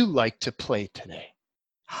would you like to play today?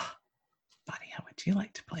 Body, how would you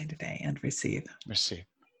like to play today? And receive. Receive.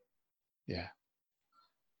 Yeah.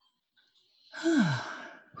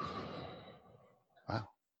 Wow.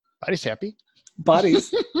 Body's happy.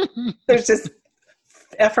 Bodies. There's just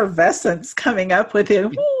effervescence coming up with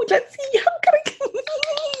him. Ooh, let's see. How can I?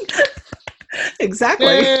 Exactly.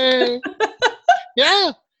 Hey.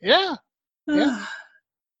 Yeah.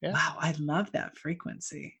 Wow, I love that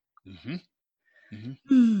frequency.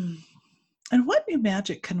 And what new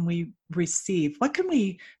magic can we receive? What can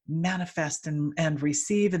we manifest and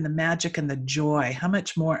receive in the magic and the joy? How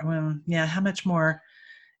much more? How much more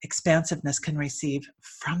expansiveness can receive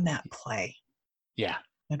from that play? Yeah.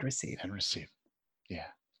 And receive. And receive. Yeah.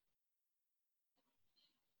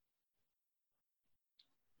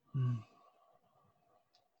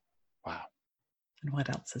 Wow. And what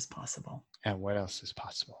else is possible? And what else is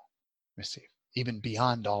possible? Receive. Even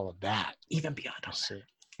beyond all of that. Even beyond all Receive.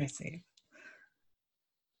 that. Receive.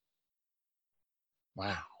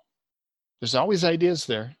 Wow. There's always ideas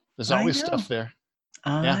there. There's always stuff there.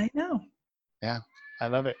 I know. Yeah. I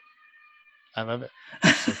love it. I love it.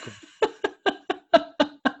 That's so cool.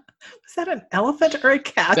 Was that an elephant or a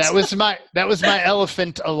cat? That was my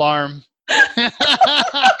elephant alarm.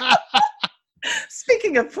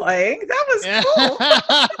 Speaking of playing, that was cool.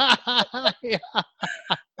 Yeah. Oh,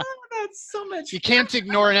 that's so much. You can't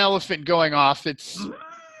ignore an elephant going off. It's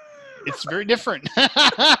very different. An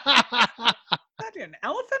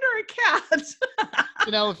elephant or a cat?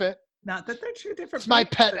 An elephant. Not that they're two different. It's my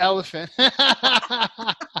pet elephant.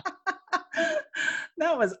 That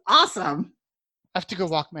was awesome. I have to go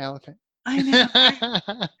walk my elephant. I know.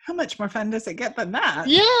 How much more fun does it get than that?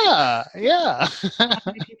 Yeah. How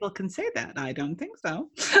many people can say that? I don't think so.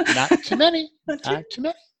 Not too many. Not too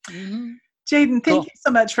many. Mm-hmm. Jaden, thank you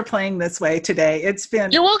so much for playing this way today. It's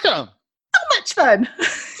been You're welcome. So much fun.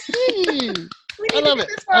 I love it.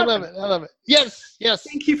 I love it. I love it. Yes. Yes.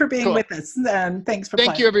 Thank you for being with us. And thanks for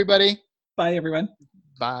playing. Thank you, everybody. Bye, everyone.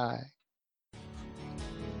 Bye.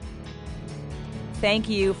 Thank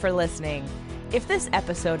you for listening. If this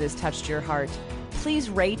episode has touched your heart, please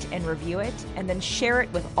rate and review it, and then share it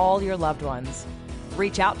with all your loved ones.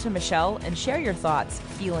 Reach out to Michelle and share your thoughts,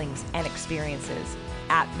 feelings, and experiences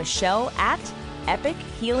at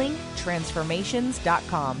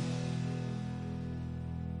Michelle@epichealingtransformations.com.